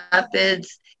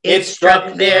rapids, it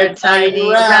struck their tiny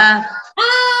raft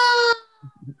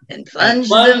and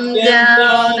plunged them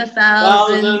down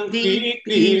 1,000 feet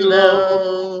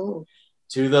below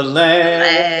to the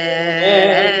land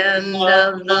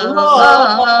of the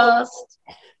lost.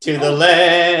 To the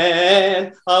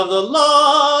land of the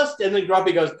lost. And then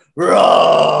Grumpy goes,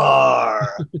 roar.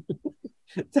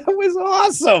 That was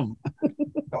awesome.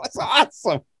 That was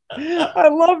awesome. I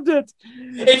loved it.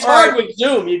 It's hard with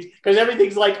Zoom because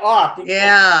everything's like off.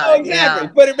 Yeah, exactly.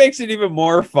 Yeah. But it makes it even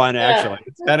more fun. Actually,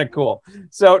 it's kind of cool.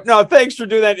 So no, thanks for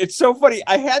doing that. It's so funny.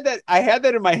 I had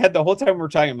that in my head the whole time we were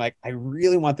talking. I'm like, I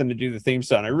really want them to do the theme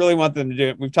song. I really want them to do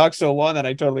it. We've talked so long that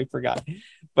I totally forgot.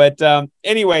 But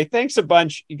anyway, thanks a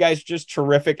bunch. You guys are just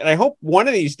terrific. And I hope one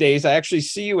of these days I actually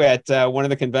see you at one of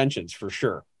the conventions for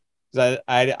sure. Because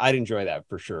I'd enjoy that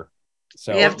for sure.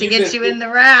 So we have to get you in the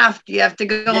raft. You have to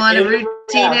go on a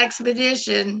routine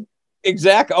expedition.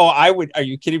 Exactly. Oh, I would. Are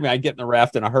you kidding me? I'd get in the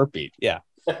raft in a heartbeat. Yeah.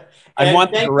 I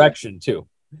want the direction too.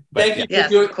 But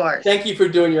of course. Thank you for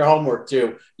doing your homework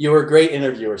too. You were a great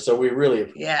interviewer, so we really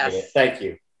appreciate it. Thank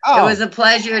you. It was a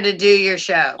pleasure to do your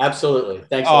show. Absolutely.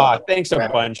 Thanks. Thanks a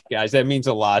bunch, guys. That means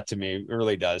a lot to me. It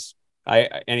really does.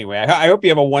 Anyway, I hope you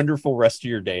have a wonderful rest of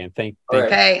your day. And thank you.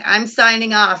 Okay, I'm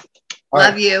signing off.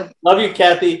 Love you. Love you,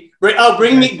 Kathy.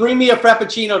 Bring me a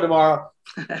Frappuccino tomorrow.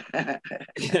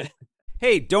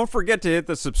 Hey, don't forget to hit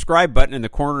the subscribe button in the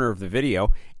corner of the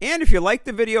video. And if you like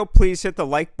the video, please hit the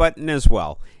like button as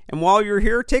well. And while you're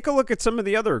here, take a look at some of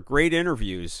the other great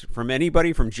interviews from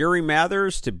anybody from Jerry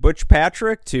Mathers to Butch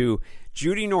Patrick to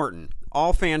Judy Norton.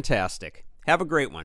 All fantastic. Have a great one.